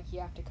sudden they're like, you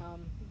have to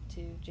come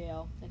to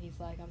jail. And he's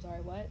like, I'm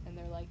sorry, what? And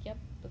they're like, yep,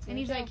 let's go And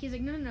to jail. he's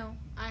like, no,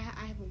 I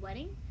have a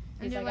wedding.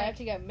 And He's they're like, I have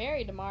to get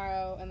married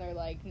tomorrow, and they're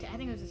like, I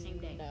think it was the same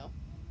day. No.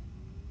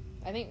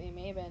 I think it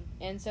may have been.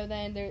 And so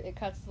then it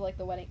cuts to, like,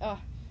 the wedding.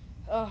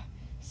 Ugh.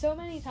 So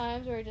many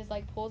times where it just,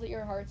 like, pulls at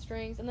your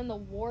heartstrings. And then the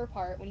war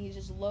part, when he's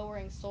just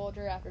lowering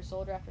soldier after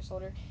soldier after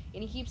soldier.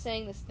 And he keeps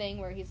saying this thing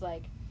where he's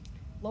like,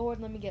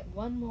 Lord, let me get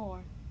one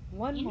more.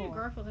 Andrew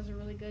Garfield has a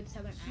really good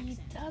southern He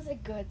accent. does a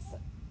good...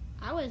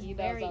 I was He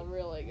very, does a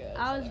really good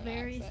I was Southern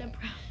very accent.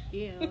 surprised.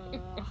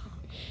 Yeah.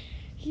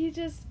 He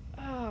just,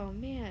 oh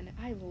man,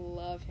 I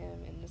love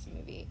him in this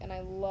movie, and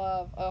I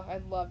love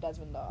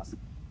Desmond Doss.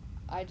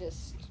 I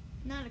just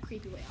Not a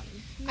creepy way,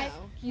 obviously. no,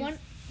 he's, one-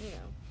 you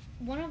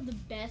know, One of the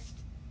best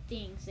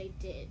things they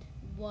did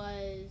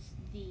was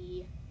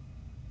the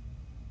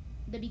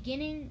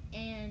beginning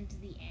and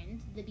the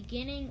end. The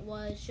beginning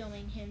was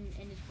showing him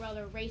and his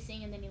brother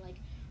racing, and then he like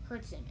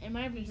hurts him. And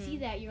whenever you see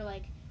that, you're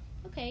like,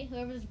 okay,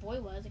 whoever this boy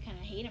was, I kind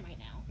of hate him right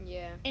now.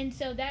 yeah, And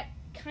so that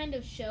kind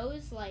of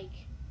shows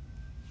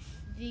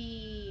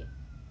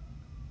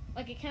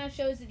it kind of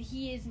shows that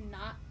he is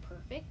not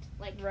perfect.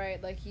 Like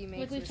right, like he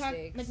makes we've talked,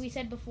 mistakes. like we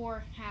said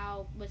before,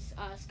 how with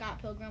Scott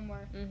Pilgrim,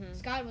 where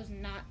Scott was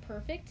not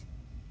perfect,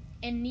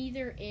 and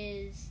neither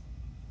is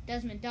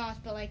Desmond Doss,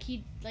 but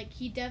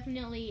he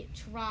definitely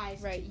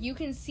tries. Right, to. you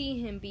can see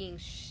him being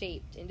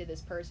shaped into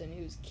this person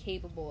who's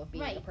capable of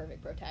being Right. the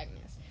perfect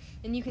protagonist,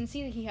 and you can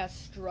see that he has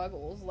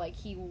struggles. Like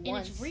he wants, And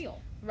it's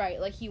real. right?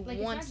 Like he Like, it's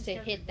not wants his to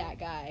character hit that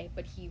guy,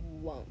 but he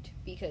won't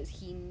because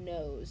he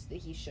knows that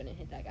he shouldn't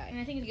hit that guy. And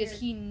I think it's Because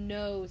weird. he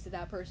knows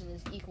that person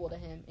is equal to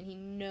him, and he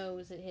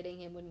knows that hitting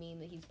him would mean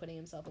that he's putting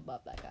himself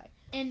above that guy.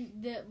 And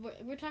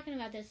we're talking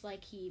about this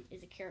like he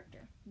is a character.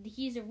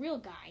 He's a real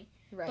guy,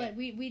 Right. but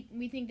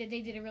we think that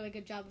they did a really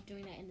good job of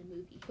doing that in the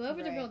movie.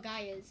 Whoever the Right. real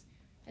guy is,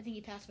 I think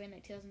he passed away in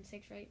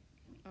 2006, right?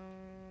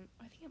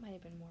 I think it might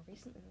have been more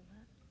recently than that.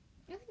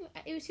 I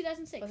think it was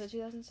 2006. Was it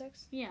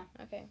 2006? Yeah,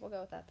 Okay, we'll go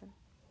with that then.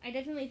 I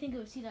definitely think it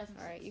was 2006.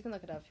 All right, you can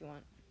look it up if you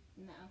want.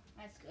 No,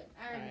 that's good.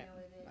 I already Alright. know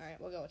what it is. All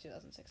right, we'll go with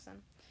 2006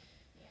 then.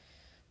 Yeah.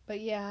 But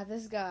yeah,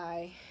 this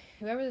guy,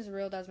 whoever this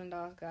real Desmond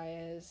Doss guy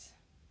is,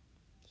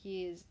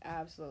 he is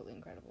absolutely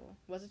incredible.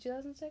 Was it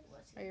 2006?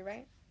 Was it? Are you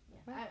right?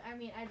 Yeah. I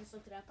mean, I just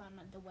looked it up on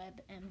the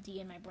web, MD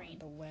in my brain.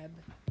 The web.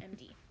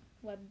 MD.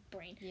 Web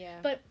brain. Yeah.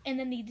 But, and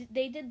then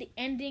they did the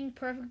ending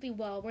perfectly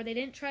well, where they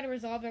didn't try to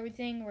resolve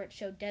everything, where it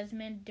showed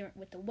Desmond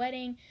with the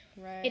wedding.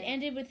 right. It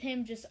ended with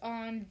him just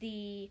on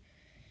the,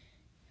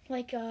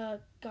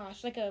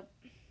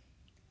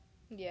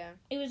 Yeah.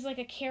 it was like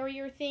a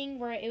carrier thing,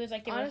 where it was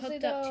like they Honestly, were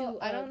hooked up though,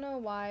 to I don't know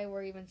why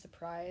we're even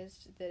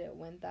surprised that it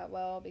went that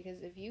well,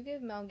 because if you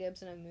give Mel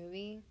Gibson a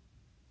movie,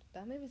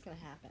 that movie's gonna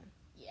happen.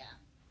 Yeah.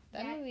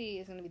 That Yeah. movie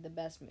is gonna be the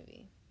best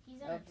movie He's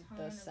done of a ton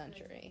the of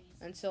century good movies.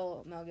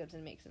 until Mel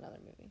Gibson makes another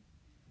movie.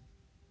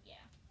 Yeah.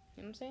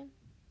 You know what I'm saying?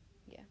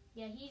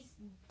 Yeah, he's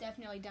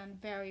definitely done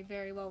very,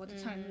 very well with a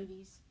ton of Mhm.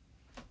 movies.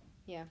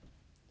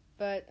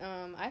 But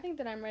I think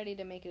that I'm ready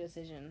to make a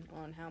decision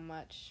on how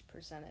much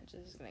percentage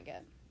this is gonna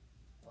get.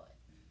 What?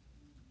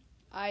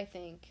 I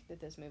think that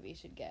this movie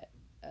should get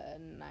a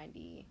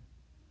 90.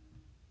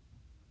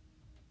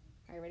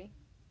 Are you ready?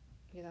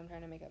 Because I'm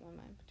trying to make up my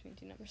mind between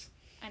two numbers.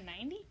 A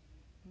 90?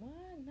 What?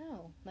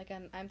 No. Like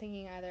I'm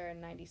thinking either a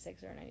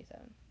 96 or a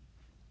 97.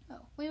 Oh,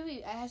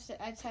 wait. I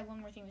just had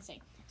one more thing to say.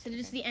 So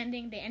just the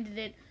ending, they ended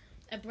it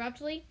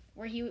abruptly,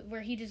 where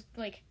he just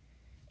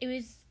it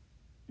was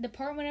the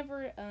part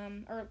whenever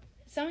or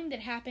something that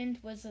happened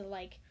was it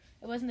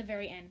wasn't the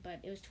very end, but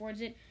it was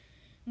towards it,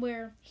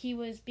 where he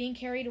was being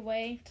carried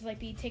away to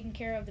be taken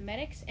care of the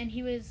medics, and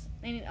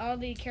all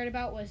they cared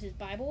about was his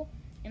Bible,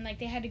 and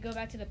they had to go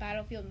back to the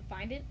battlefield and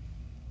find it,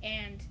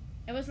 and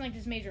it wasn't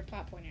this major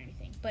plot point or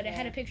anything, but it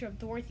had a picture of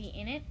Dorothy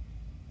in it,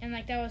 and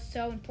that was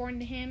so important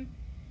to him,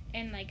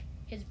 and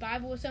his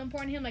Bible was so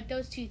important to him.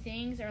 Those two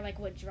things are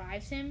what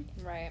drives him,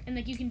 Right.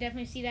 and you can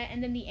definitely see that.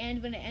 And then the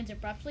end, when it ends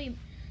abruptly,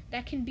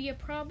 that can be a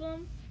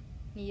problem.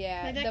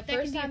 Yeah. That The can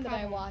first be a time that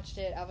I problem. watched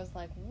it, I was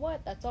like,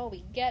 "What? That's all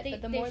we get."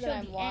 But the more that showed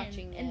I'm the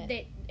watching end,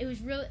 it, and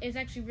it was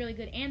actually really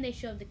good, and they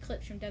showed the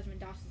clips from Desmond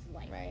Doss's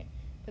life. right.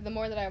 But the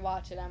more that I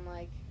watch it, I'm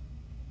like,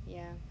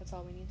 "Yeah, that's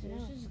all we need to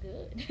know. This is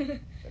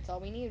good. That's all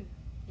we need."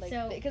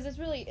 Because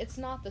it's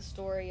not the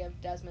story of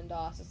Desmond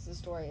Doss, it's the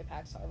story of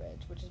Hacksaw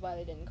Ridge, which is why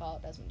they didn't call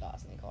it Desmond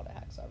Doss and they called it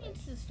Hacksaw Ridge.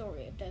 It's the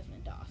story of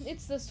Desmond Doss.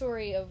 It's the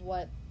story of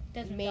what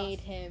Desmond made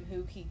Doss. him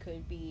who he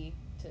could be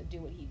to do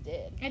what he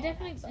did.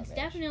 It's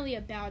definitely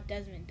about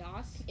Desmond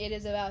Doss. It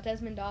is about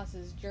Desmond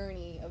Doss's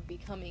journey of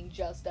becoming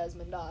just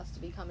Desmond Doss to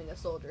becoming a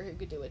soldier who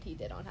could do what he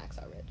did on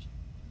Hacksaw Ridge.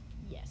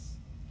 Yes.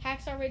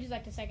 Hacksaw Ridge is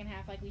the second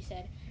half, like we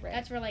said. Right.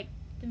 That's where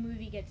the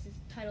movie gets its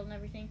title and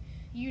everything.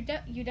 You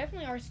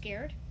definitely are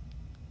scared.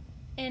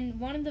 And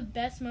one of the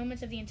best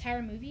moments of the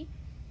entire movie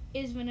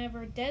is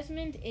whenever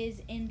Desmond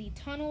is in the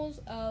tunnels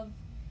of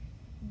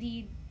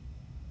the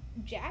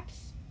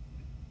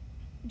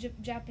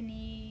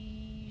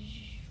Japanese.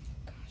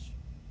 Gosh.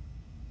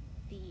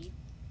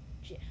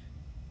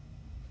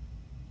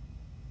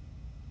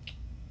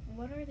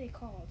 What are they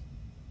called?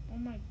 Oh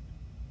my.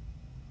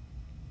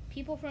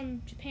 People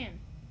from Japan.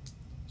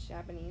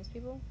 Japanese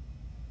people?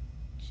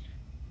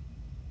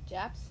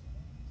 Japs?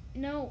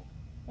 No,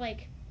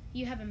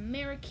 you have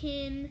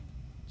American,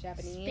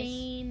 Japanese?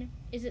 Spain.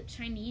 Is it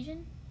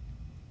Chinesian?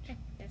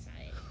 That's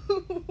not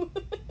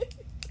it.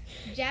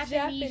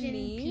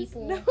 Japanese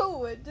people.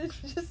 No,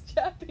 it's just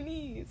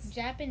Japanese.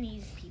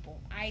 Japanese people.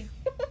 I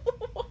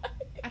What?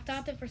 thought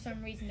thought that for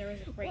some reason there was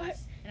a phrase, What?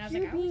 and I was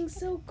You're like, being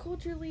so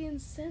culturally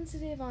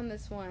insensitive on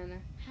this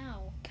one.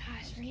 how?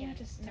 Gosh, we're gonna have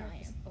to start No, I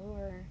this am.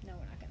 over. No,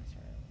 we're not gonna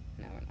start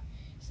over. No, we're not.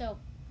 So,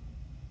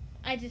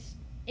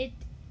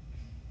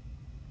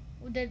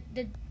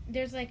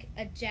 there's like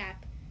a Jap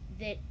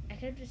that, I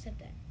could have just said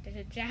that. There's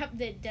a Jap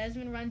that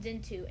Desmond runs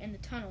into in the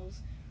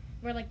tunnels,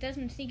 where like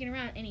Desmond's sneaking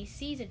around and he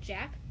sees a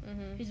Jap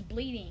Mm-hmm. who's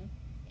bleeding,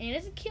 and he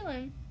doesn't kill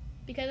him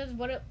because that's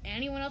what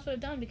anyone else would have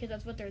done, because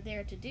that's what they're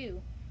there to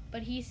do.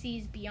 But he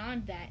sees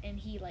beyond that and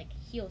he like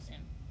heals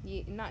him.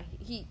 He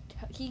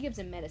gives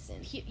him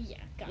medicine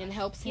Gosh. and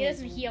helps He him.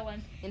 doesn't heal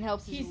him. And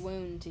helps his He's-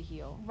 wound to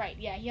heal. Right?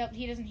 Yeah.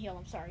 He doesn't heal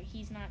him. Sorry.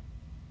 He's not.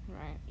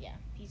 Right. Yeah.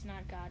 He's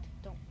not God.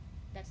 Don't.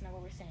 That's not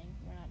what we're saying.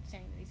 We're not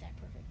saying that he's that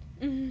perfect.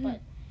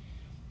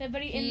 Mm-hmm.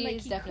 But he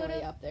He's definitely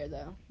could've- up there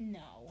though.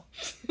 No.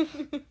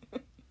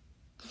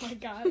 Oh my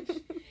gosh.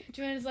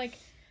 Joanna's like,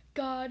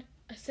 God,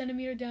 a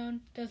centimeter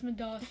down, Desmond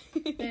Doss,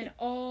 then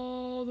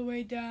all the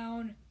way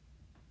down.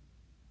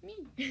 Me.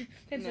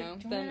 It's No,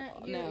 like, then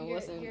Joanna, you're-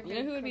 listen. you're You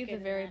know who would be at the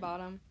crooked very in that.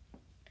 bottom?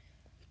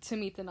 To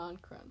meet the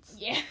non-crunts.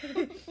 Yeah.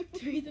 To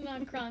read the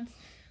non-crunts,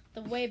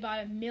 the way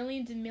bottom,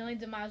 millions and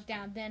millions of miles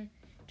down. Then,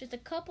 just a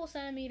couple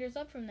centimeters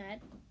up from that,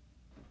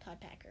 Todd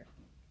Packer.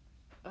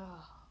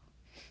 Oh.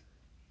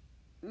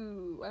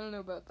 Ooh, I don't know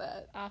about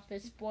that.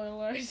 Office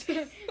spoilers.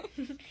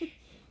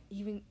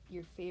 Even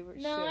your favorite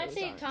No, shows I'd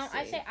say aren't Tom.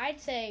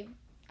 safe.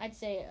 I'd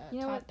say You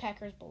know Todd what?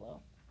 Packer's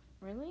below.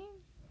 Really?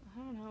 I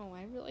don't know.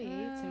 I really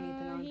hate to meet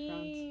the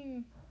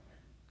non-crunts.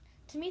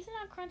 To meet the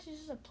non-crunch is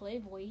just a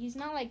playboy. He's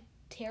not like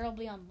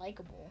terribly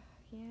unlikable.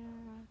 Yeah.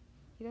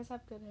 He does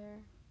have good hair.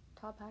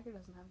 Todd Packer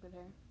doesn't have good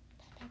hair.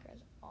 Todd Packer has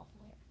awful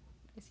hair.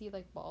 Is he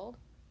like bald?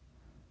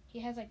 He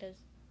has like those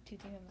two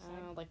things on the I side,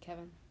 don't know, like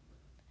Kevin.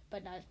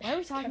 but not as bad. Why are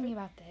we as talking Kevin.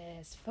 about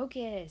this?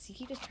 Focus. You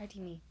keep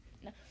distracting me.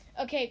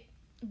 Okay,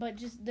 but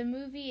just the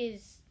movie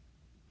is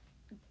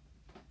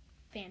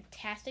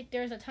fantastic.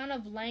 There's a ton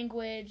of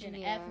language and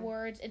Yeah. F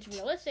words. It's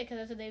realistic because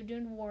that's what they would do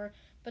in war.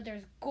 But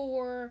there's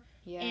gore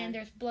Yeah. and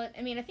there's blood.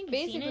 I mean, I think you've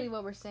seen Basically, it.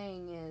 what we're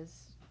saying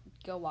is,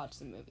 go watch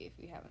the movie if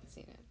you haven't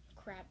seen it.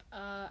 Crap.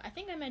 I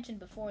think I mentioned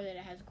before that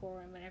it has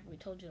gore, and whenever we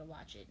told you to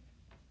watch it.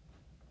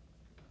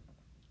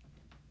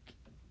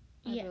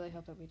 I Yeah. really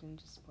hope that we didn't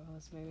just spoil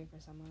this movie for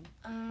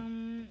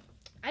someone.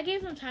 I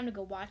gave them time to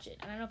go watch it.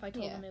 I don't know if I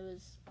told Yeah. them it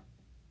was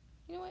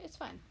You know what? It's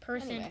fine.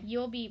 person. Anyway.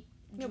 You'll be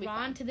You'll be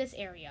drawn fine. to this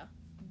area.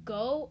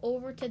 Go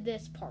over to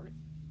this part.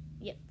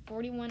 Yep,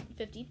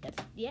 4150.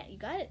 Yeah, you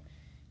got it.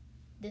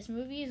 This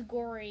movie is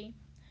gory,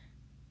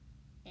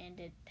 and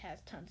it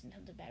has tons and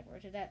tons of bad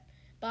words. If that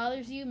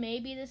bothers you,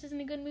 maybe this isn't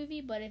a good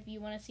movie. But if you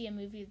want to see a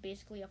movie with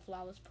basically a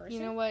flawless person, You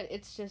know what?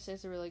 It's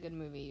a really good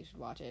movie. You should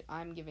watch it.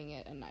 I'm giving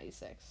it a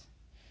 96.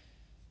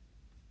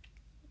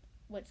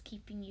 what's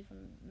keeping you from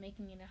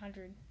making it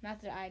 100?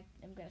 Not that I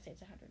am gonna say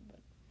it's 100, but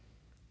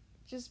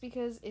Just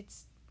because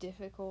it's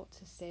difficult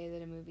to say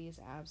that a movie is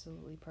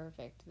absolutely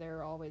perfect. There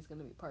are always going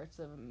to be parts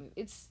of a movie.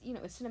 It's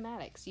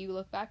cinematic. So you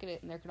look back at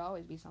it and there could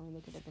always be something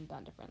that could have been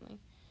done differently.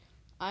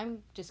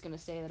 I'm just going to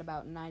say that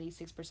about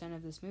 96%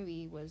 of this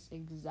movie was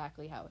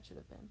exactly how it should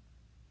have been.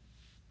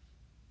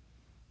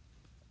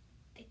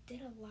 they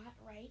did a lot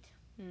right.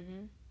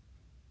 Mm-hmm.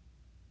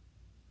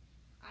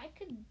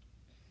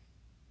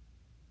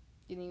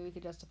 Do you think we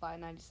could justify a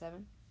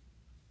 97?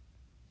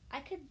 I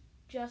could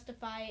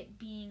justify it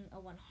being a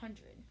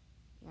 100.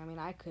 I mean,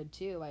 I could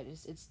too.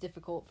 It's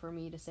difficult for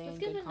me to say Let's in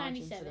give good it a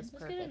conscience 97. that it's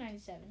Let's perfect. give it a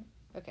 97.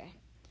 Okay.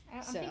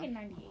 I'm So- thinking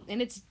 98.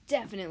 And it's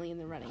definitely in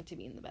the running to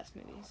be in the best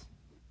movies.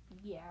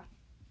 Yeah.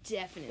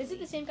 Definitely. This is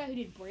the same guy who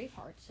did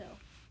Braveheart, so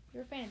if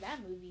you're a fan of that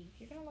movie,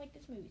 you're gonna like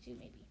this movie too,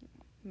 maybe.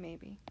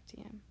 Maybe.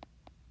 TM.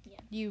 Yeah.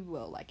 You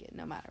will like it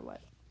no matter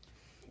what.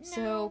 No,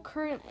 So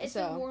currently, it's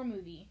a war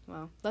movie.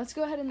 well, let's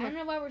go ahead and I look. don't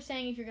know why we're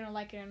saying if you're gonna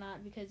like it or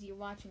not, because you're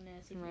watching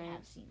this if Right. you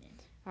have seen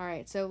it. All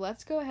right, so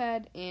let's go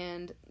ahead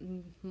and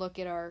look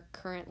at our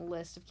current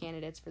list of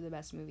candidates for the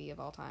best movie of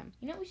all time.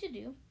 You know what we should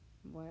do?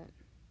 What?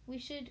 We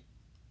should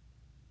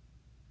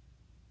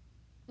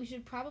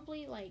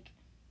probably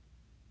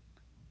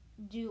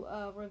do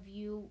a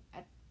review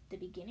at the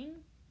beginning,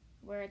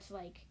 where it's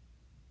like,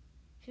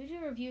 should we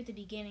do a review at the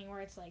beginning where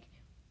it's like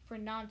for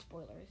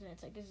non-spoilers, and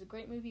it's like, this is a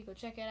great movie, go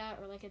check it out,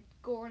 or like it's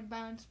gore and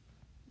violence,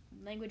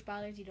 language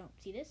bothers you, don't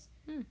see this.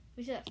 We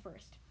should do that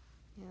first.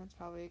 Yeah, that's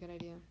probably a good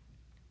idea.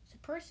 It's a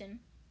person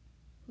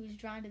who's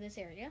drawn to this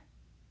area.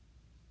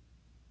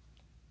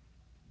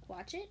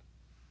 Watch it.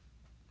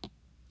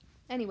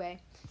 Anyway,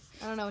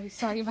 I don't know what he's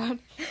talking about.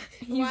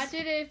 Watch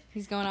it if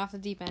He's going off the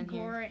deep end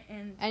here. gore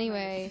and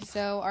Anyway,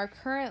 so our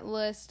current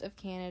list of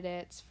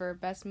candidates for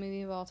best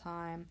movie of all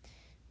time,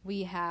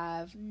 we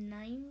have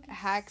 90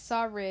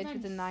 Hacksaw Ridge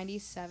with a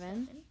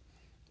 97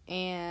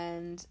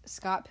 and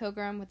Scott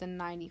Pilgrim with a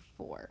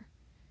 94.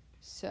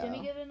 So Did we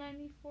give it a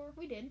 94?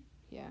 We did.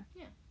 yeah.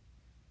 Yeah.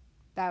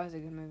 That was a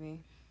good movie.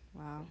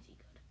 Wow. Crazy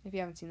good. If you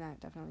haven't seen that,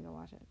 definitely go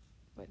watch it.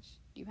 Which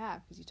you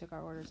have, because you took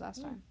our orders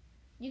last time.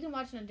 You can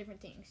watch it on different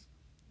things.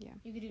 Yeah.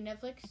 You could do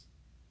Netflix,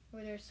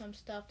 where there's some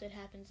stuff that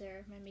happens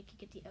there might make you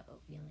get the uh-oh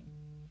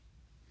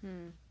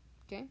feeling.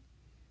 Okay.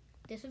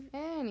 This would,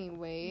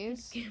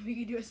 Anyways. we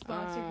could do a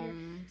sponsor here.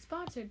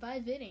 Sponsored by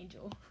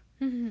VidAngel.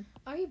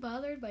 Are you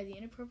bothered by the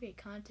inappropriate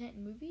content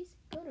in movies?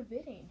 Go to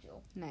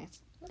VidAngel. Nice.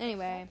 Look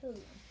Anyway. at Scott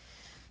Pilgrim.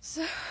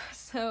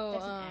 So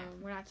That's an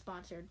ad. We're not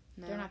sponsored.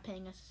 No. They're not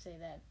paying us to say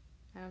that.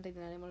 I don't think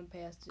that anyone would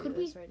pay us to Could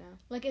do this right now.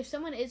 Like, if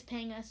someone is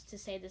paying us to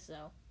say this,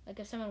 though, like,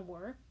 if someone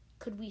were,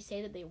 could we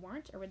say that they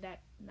weren't, or would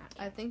that not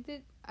count? I think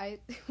that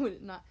would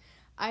it not.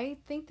 I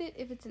think that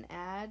if it's an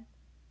ad,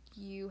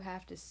 you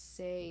have to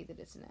say that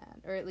it's an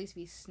ad, or at least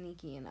be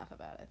sneaky enough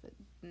about it that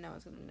no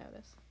one's going to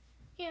notice.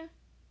 Yeah.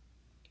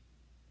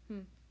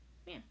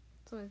 Yeah.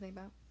 That's what I think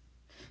about.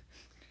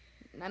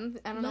 I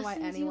don't know why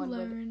Lessons anyone you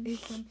would. learn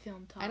from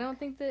film talk. I don't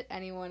think that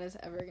anyone is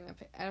ever gonna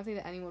pay. I don't think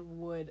that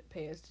anyone would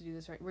pay us to do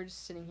this. Right? We're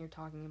just sitting here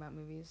talking about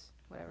movies.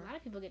 Whatever. A lot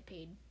of people get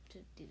paid to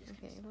do this. Okay.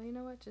 Kind of stuff. Well, you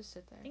know what? Just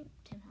sit there. I think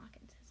Tim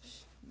Hawkins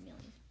has like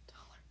millions of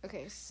dollars.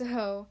 Okay.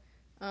 So,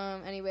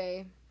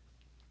 anyway,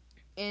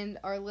 in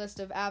our list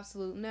of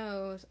absolute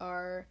no's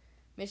are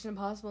Mission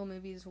Impossible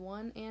movies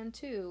 1 and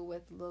 2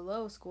 with the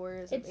low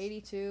scores of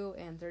 82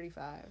 and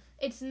 35.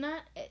 It's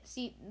not.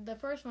 See, the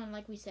first one,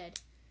 like we said,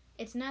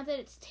 it's not that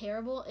it's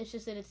terrible. It's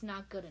just that it's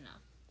not good enough.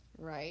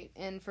 Right.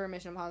 And for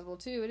Mission Impossible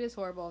 2, it is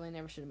horrible and they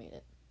never should have made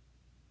it.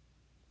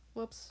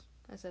 Whoops.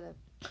 I said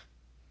it.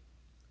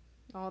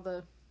 All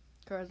the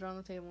cards are on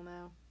the table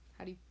now.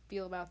 How do you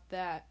feel about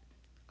that?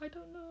 I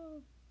don't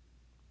know.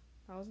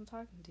 I wasn't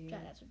talking to you.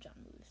 God, that's what John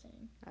Woo was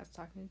saying. I was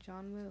talking to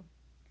John Woo.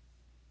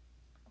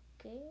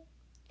 Okay.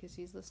 Because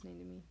he's listening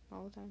to me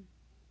all the time.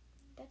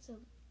 That's a...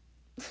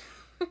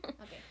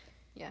 Okay.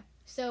 Yeah.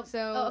 So...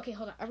 So... Oh, okay,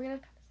 hold on. Are we gonna...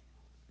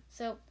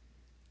 So,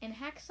 in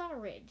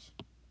Hacksaw Ridge,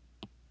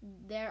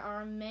 there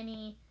are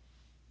many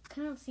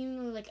kind of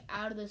seemingly, like,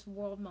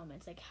 out-of-this-world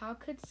moments. Like, how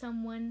could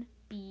someone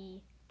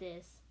be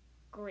this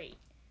great?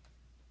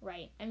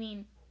 Right? I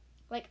mean,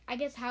 like, I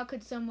guess how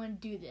could someone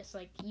do this?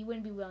 Like, you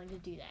wouldn't be willing to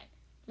do that.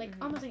 Like,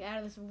 almost like out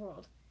of this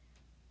world.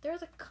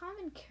 There's a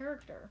common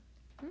character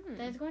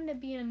that's going to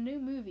be in a new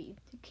movie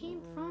who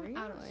came from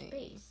outer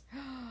space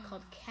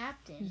called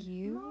Captain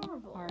Marvel.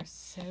 You are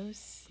so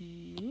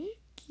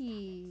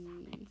sneaky.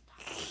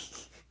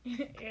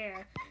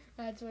 Yeah,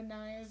 that's what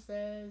Naya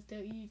says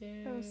to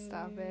Ethan. Oh,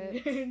 stop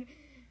it.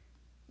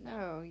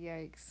 Oh,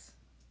 yikes.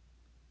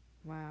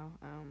 Wow,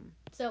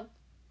 So,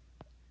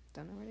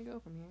 don't know where to go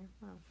from here.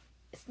 Wow.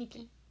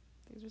 sneaky.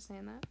 Thanks for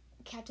saying that.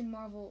 Captain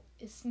Marvel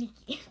is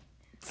sneaky.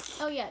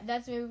 Oh, yeah,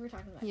 that's what we were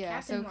talking about. Yeah,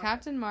 Captain Marvel.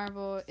 Captain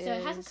Marvel is... So,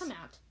 it hasn't come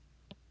out.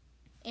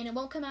 And it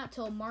won't come out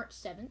till March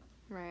 7th.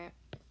 Right.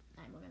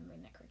 I'm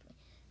remembering that correctly.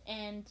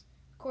 And,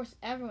 of course,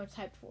 everyone's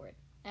hyped for it.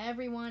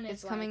 Everyone is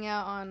It's coming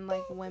out on,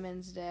 like,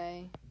 Women's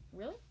Day.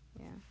 Really?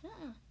 Yeah.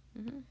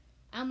 Mm-hmm.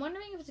 I'm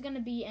wondering if it's going to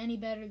be any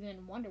better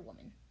than Wonder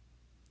Woman.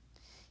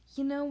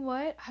 You know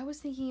what? I was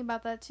thinking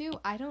about that, too.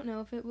 I don't know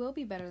if it will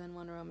be better than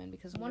Wonder Woman,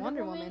 because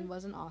Wonder Woman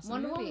was an awesome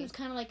Wonder movie. Woman was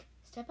kind of like,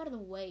 step out of the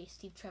way,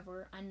 Steve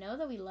Trevor. I know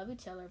that we love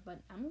each other, but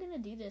I'm going to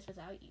do this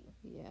without you.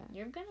 Yeah.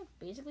 You're going to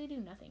basically do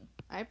nothing.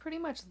 I pretty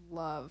much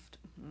loved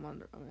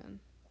Wonder Woman.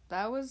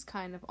 That was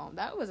kind of...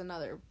 that was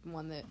another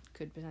one that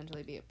could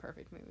potentially be a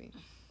perfect movie.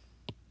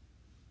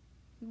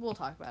 We'll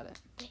talk about it.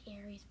 The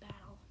Ares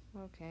battle.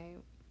 Okay.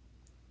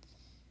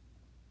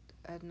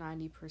 A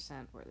 90%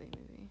 worthy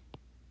movie.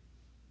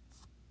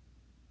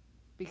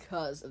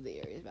 Because of the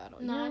Ares battle.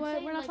 No, You know I'd what?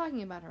 say, We're not like-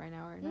 talking about it right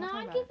now. We're not No, talking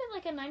I'd about give it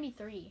like a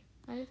 93.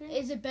 93?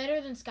 Is it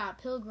better than Scott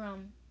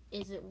Pilgrim?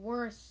 Is it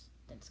worse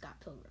than Scott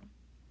Pilgrim?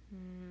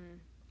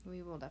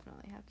 We will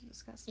definitely have to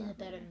discuss that. Is it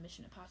better later. than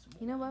Mission Impossible?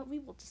 You know what? We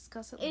will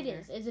discuss it It later.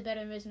 is. Is it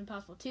better than Mission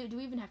Impossible 2? Do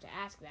we even have to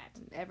ask that?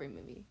 Every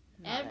movie.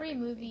 Not Every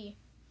movie,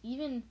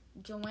 even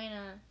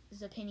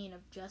Joanna's opinion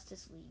of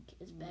Justice League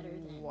is better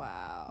than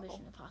Wow.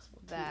 Mission Impossible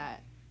 2.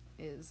 That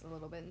is a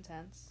little bit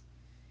intense.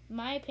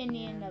 My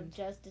opinion of And-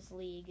 Justice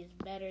League is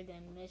better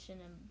than Mission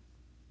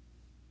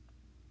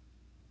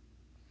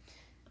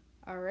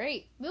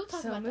Alright. We'll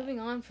talk So about moving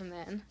on from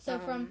then. So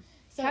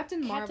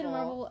Captain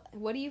Marvel,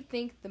 what do you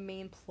think the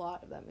main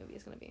plot of that movie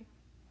is going to be?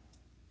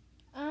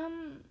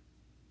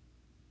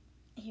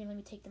 Here, let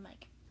me take the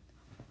mic.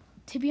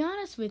 To be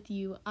honest with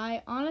you,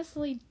 I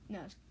honestly no.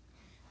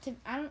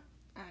 I don't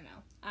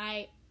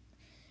know.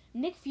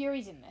 Nick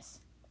Fury's in this,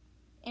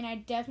 and I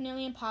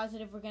definitely am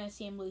positive we're gonna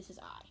see him lose his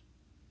eye.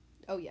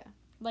 Oh yeah,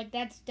 Like,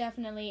 that's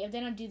definitely, if they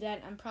don't do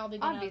that, I'm probably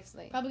gonna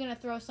obviously.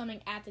 throw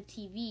something at the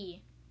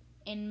TV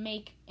and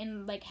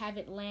have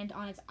it land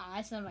on its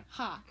eye. So I'm like,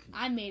 ha,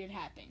 I made it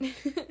happen.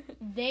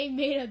 They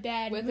made a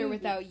bad With movie. or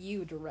without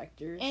you,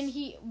 directors. And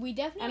we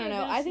definitely I don't are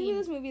know. gonna I think see-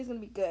 this movie is going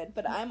to be good,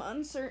 but I'm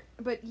uncertain.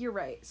 But you're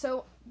right.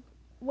 So,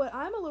 what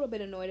I'm a little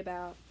bit annoyed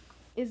about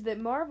is that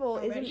Marvel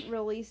Already? isn't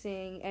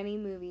releasing any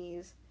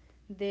movies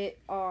that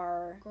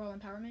are... Girl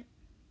empowerment?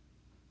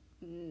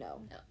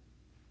 No. No.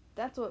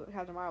 That's what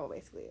Captain Marvel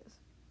basically is.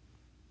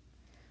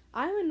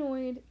 I'm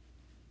annoyed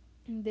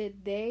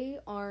that they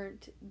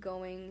aren't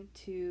going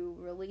to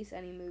release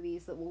any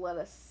movies that will let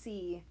us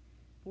see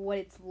what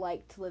it's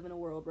like to live in a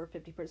world where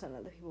 50%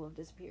 of the people have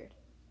disappeared.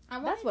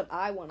 That's what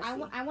I want to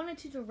see. I wanted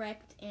to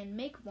direct and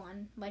make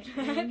one like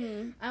that.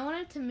 Mhm. I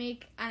wanted to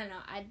make. I don't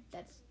know.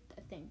 That's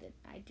a thing that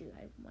I do.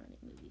 I want to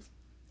make movies.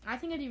 I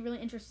think it'd be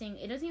really interesting.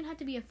 It doesn't even have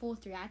to be a full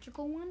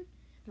theatrical one.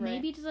 Right.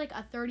 Maybe just like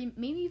a 30.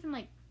 Maybe even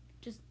like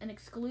just an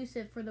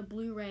exclusive for the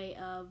Blu-ray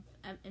of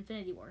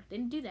Infinity War. They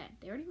didn't do that.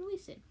 They already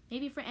released it.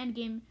 Maybe for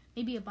Endgame.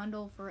 Maybe a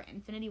bundle for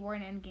Infinity War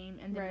and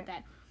Endgame, and then with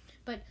that.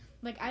 But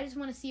like, I just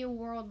want to see a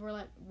world where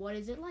like, what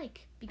is it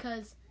like?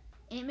 Because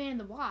Ant-Man and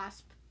the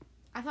Wasp,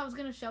 I thought it was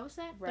gonna show us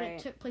that, but it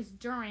took place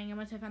during. And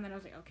once I found that, I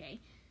was like, okay.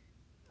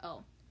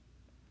 Oh.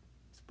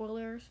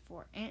 Spoilers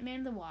for Ant-Man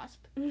and the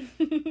Wasp.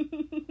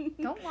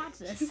 Don't watch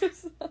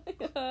this.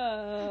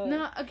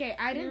 No, okay,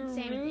 I didn't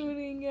say anything.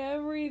 Ruining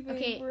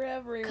everything for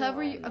everyone.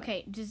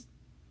 Just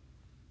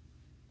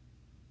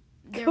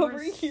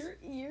cover your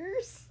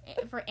ears.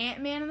 For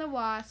Ant-Man and the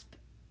Wasp,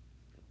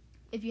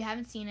 if you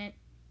haven't seen it,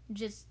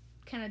 just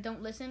kind of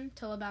don't listen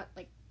till about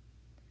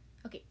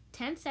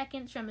 10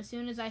 seconds from as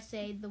soon as I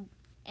say the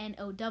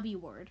N-O-W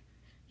word.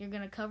 You're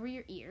gonna cover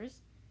your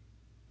ears.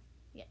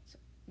 Yeah. So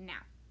now.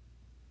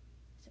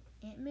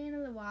 Ant-Man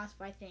and the Wasp,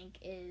 I think,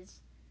 is,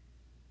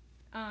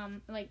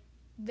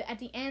 at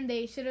the end,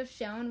 they should have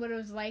shown what it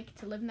was like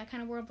to live in that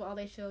kind of world, but all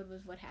they showed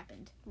was what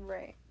happened.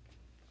 Right.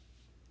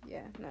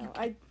 Yeah, no,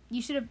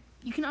 You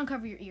can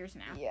uncover your ears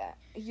now. Yeah,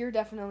 you're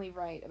definitely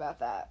right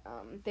about that.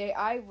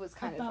 I was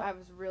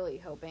really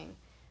hoping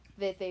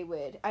that they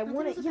would. I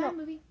wanted, it was a bad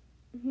movie.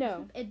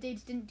 No. They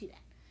just didn't do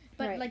that.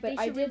 But, right, they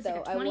should release,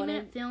 a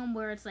 20-minute film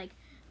where it's,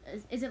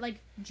 is it,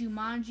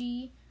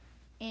 Jumanji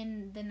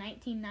in the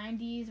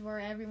 1990s where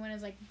everyone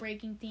is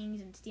breaking things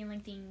and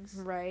stealing things?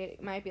 Right,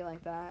 it might be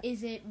like that.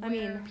 Is it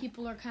where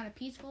people are kind of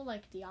peaceful,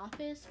 like The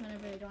Office,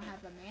 whenever they don't have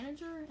a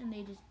manager and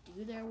they just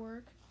do their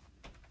work?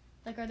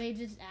 Are they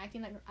just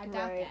acting like... I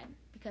doubt that,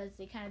 because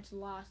they kind of just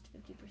lost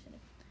 50% of it.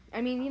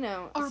 I mean,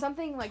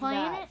 something like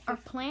that. Are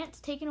plants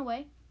taken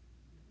away?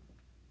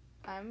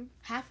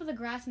 Half of the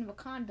grass in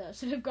Wakanda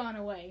should have gone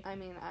away. I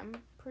mean, I'm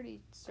pretty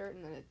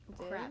certain that it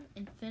did. Crap.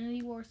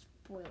 Infinity War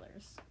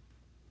spoilers.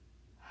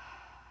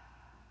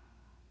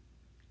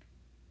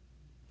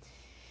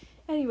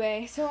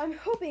 Anyway, so I'm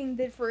hoping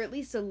that for at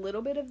least a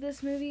little bit of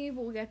this movie,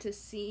 we'll get to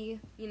see,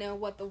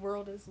 what the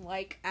world is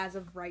like as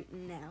of right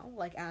now,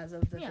 as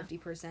of the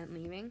 50%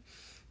 leaving.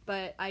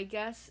 But I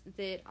guess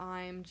that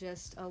I'm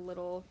just a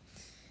little,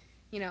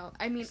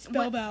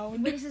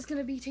 spellbound. When is this going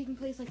to be taking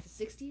place, the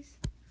 60s?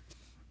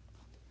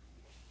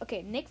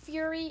 Okay, Nick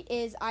Fury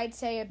is, I'd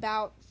say,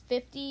 about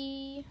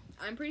 50...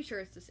 I'm pretty sure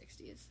it's the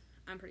 60s.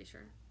 I'm pretty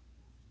sure.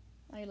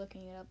 Are you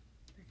looking it up?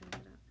 Looking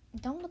it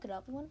up. Don't look it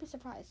up. I wouldn't be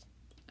surprised.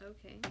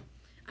 Okay.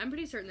 I'm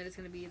pretty certain that it's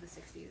going to be the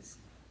 60s.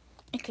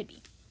 It could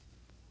be.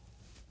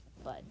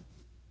 But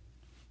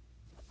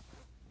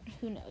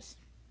who knows?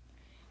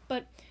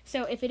 But,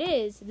 so if it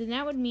is, then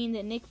that would mean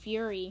that Nick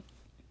Fury...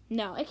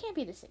 No, it can't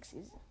be the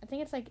 60s. I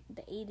think it's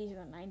the 80s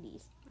or the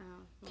 90s.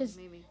 Oh, because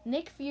maybe.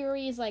 Nick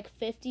Fury is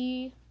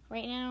 50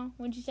 right now.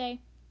 What'd you say?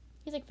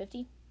 He's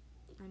 50.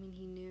 I mean,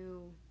 he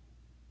knew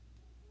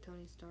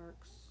Tony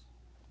Stark's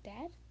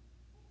dad?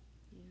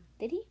 Yeah.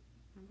 Did he?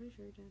 I'm pretty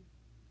sure he did.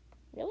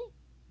 Really?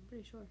 I'm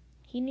pretty sure.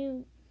 He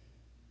knew...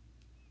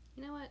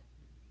 You know what?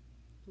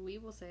 We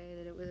will say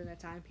that it was in a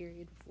time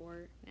period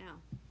before now.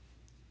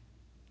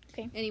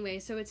 Okay. Anyway,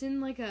 so it's in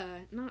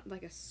not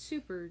a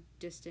super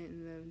distant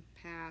in the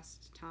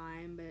past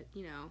time, but,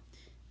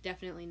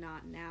 definitely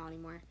not now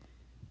anymore.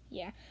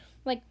 Yeah.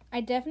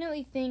 I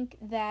definitely think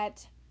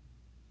that...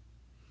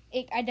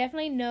 I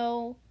definitely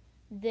know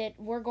that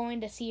we're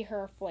going to see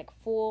her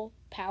full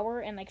power,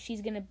 and,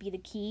 she's going to be the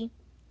key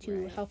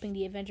to helping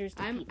the Avengers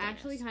defeat I'm Thanos.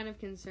 actually kind of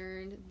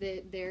concerned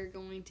that they're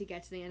going to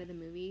get to the end of the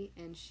movie,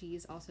 and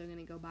she's also going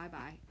to go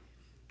bye-bye.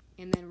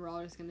 And then we're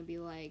all just going to be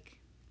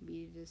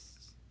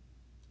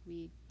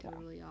we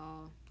totally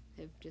all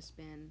have just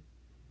been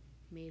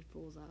made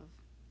fools of,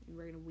 and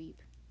we're going to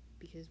weep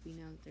because we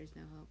know that there's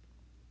no hope.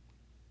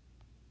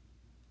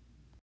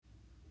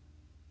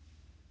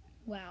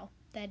 Wow,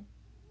 that'd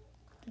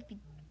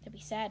be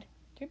sad.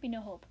 There'd be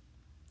no hope.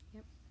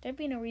 Yep. There'd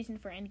be no reason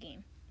for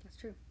Endgame. That's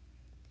true.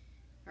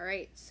 All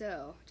right,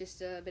 so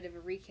just a bit of a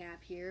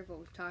recap here of what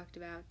we've talked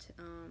about.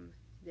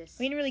 This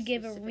we didn't really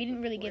give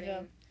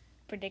a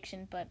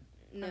prediction, but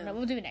no. I don't know,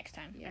 we'll do it next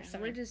time. Yeah, so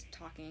we're just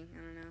talking. I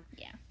don't know.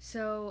 Yeah.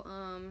 So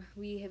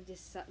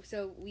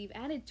we've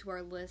added to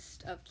our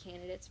list of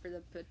candidates for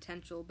the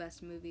potential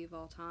best movie of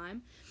all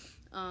time.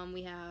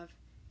 We have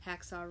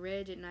Hacksaw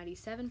Ridge at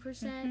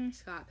 97%,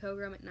 Scott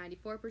Pilgrim at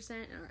 94%,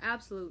 and our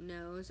absolute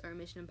no's are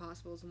Mission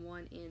Impossibles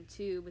 1 and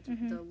 2 with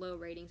the low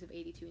ratings of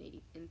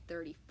 82 and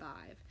 35.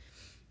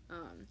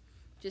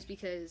 Just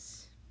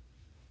because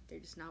they're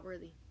just not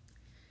worthy.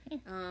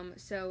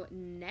 So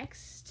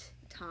next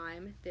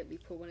time that we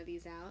pull one of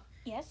these out,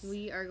 yes,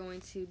 we are going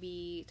to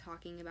be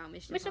talking about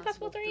Mission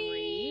Impossible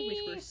 3,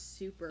 which we're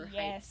super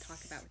hyped to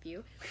talk about with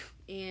you.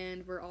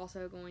 And we're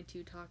also going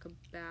to talk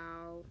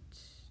about...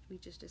 We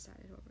just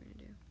decided what we're going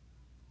to do.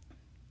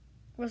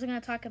 We're also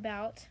going to talk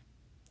about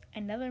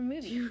another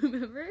movie. Do you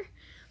remember?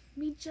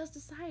 We just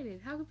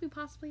decided. How could we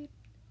possibly...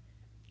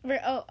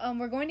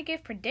 We're going to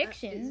give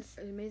predictions. Is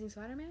Amazing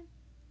Spider-Man?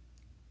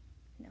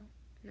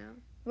 No.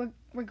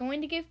 We're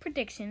going to give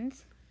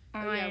predictions.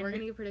 Oh yeah, we're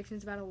gonna give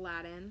predictions about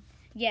Aladdin.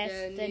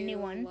 Yes, the new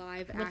one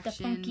live with action the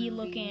funky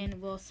movie.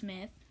 looking Will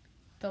Smith.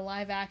 The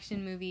live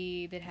action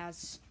movie that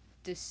has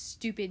this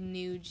stupid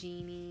new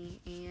genie,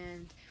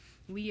 and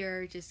we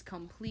are just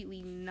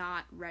completely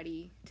not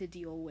ready to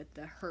deal with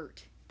the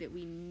hurt that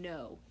we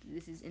know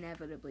this is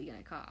inevitably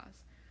gonna cause.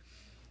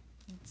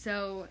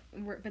 So,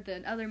 but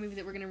the other movie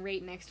that we're gonna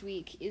rate next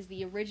week is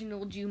the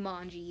original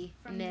Jumanji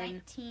From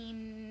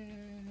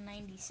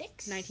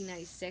 1996?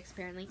 1996,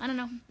 apparently. I don't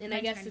know. And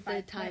I guess at the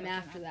 1995, time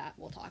whatever after that,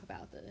 we'll talk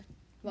about the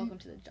Welcome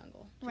to the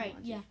Jungle. Right,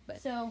 Jumanji. yeah.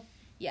 But So,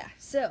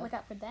 so look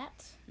out for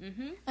that.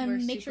 we're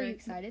make super sure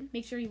excited.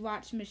 Make sure you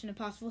watch Mission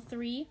Impossible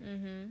 3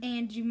 Mm-hmm.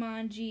 and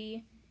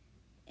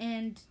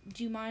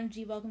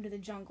Jumanji Welcome to the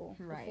Jungle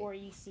Right. before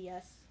you see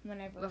us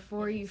whenever.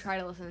 Before it you is. try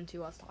to listen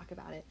to us talk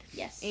about it.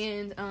 Yes.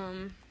 And,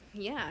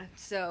 yeah,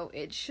 so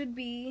it should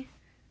be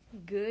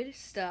good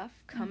stuff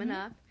coming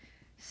up.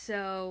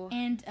 So,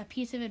 And a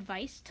piece of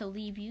advice to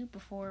leave you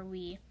before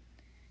we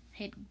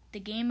hit the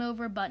game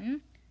over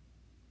button.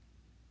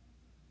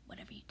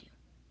 Whatever you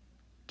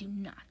do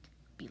not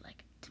be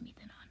like Timothy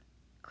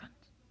Grunt.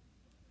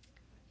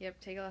 yep,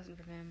 take a lesson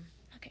from him.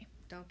 Okay.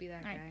 Don't be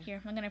that All right, guy.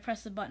 here. I'm going to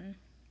press the button.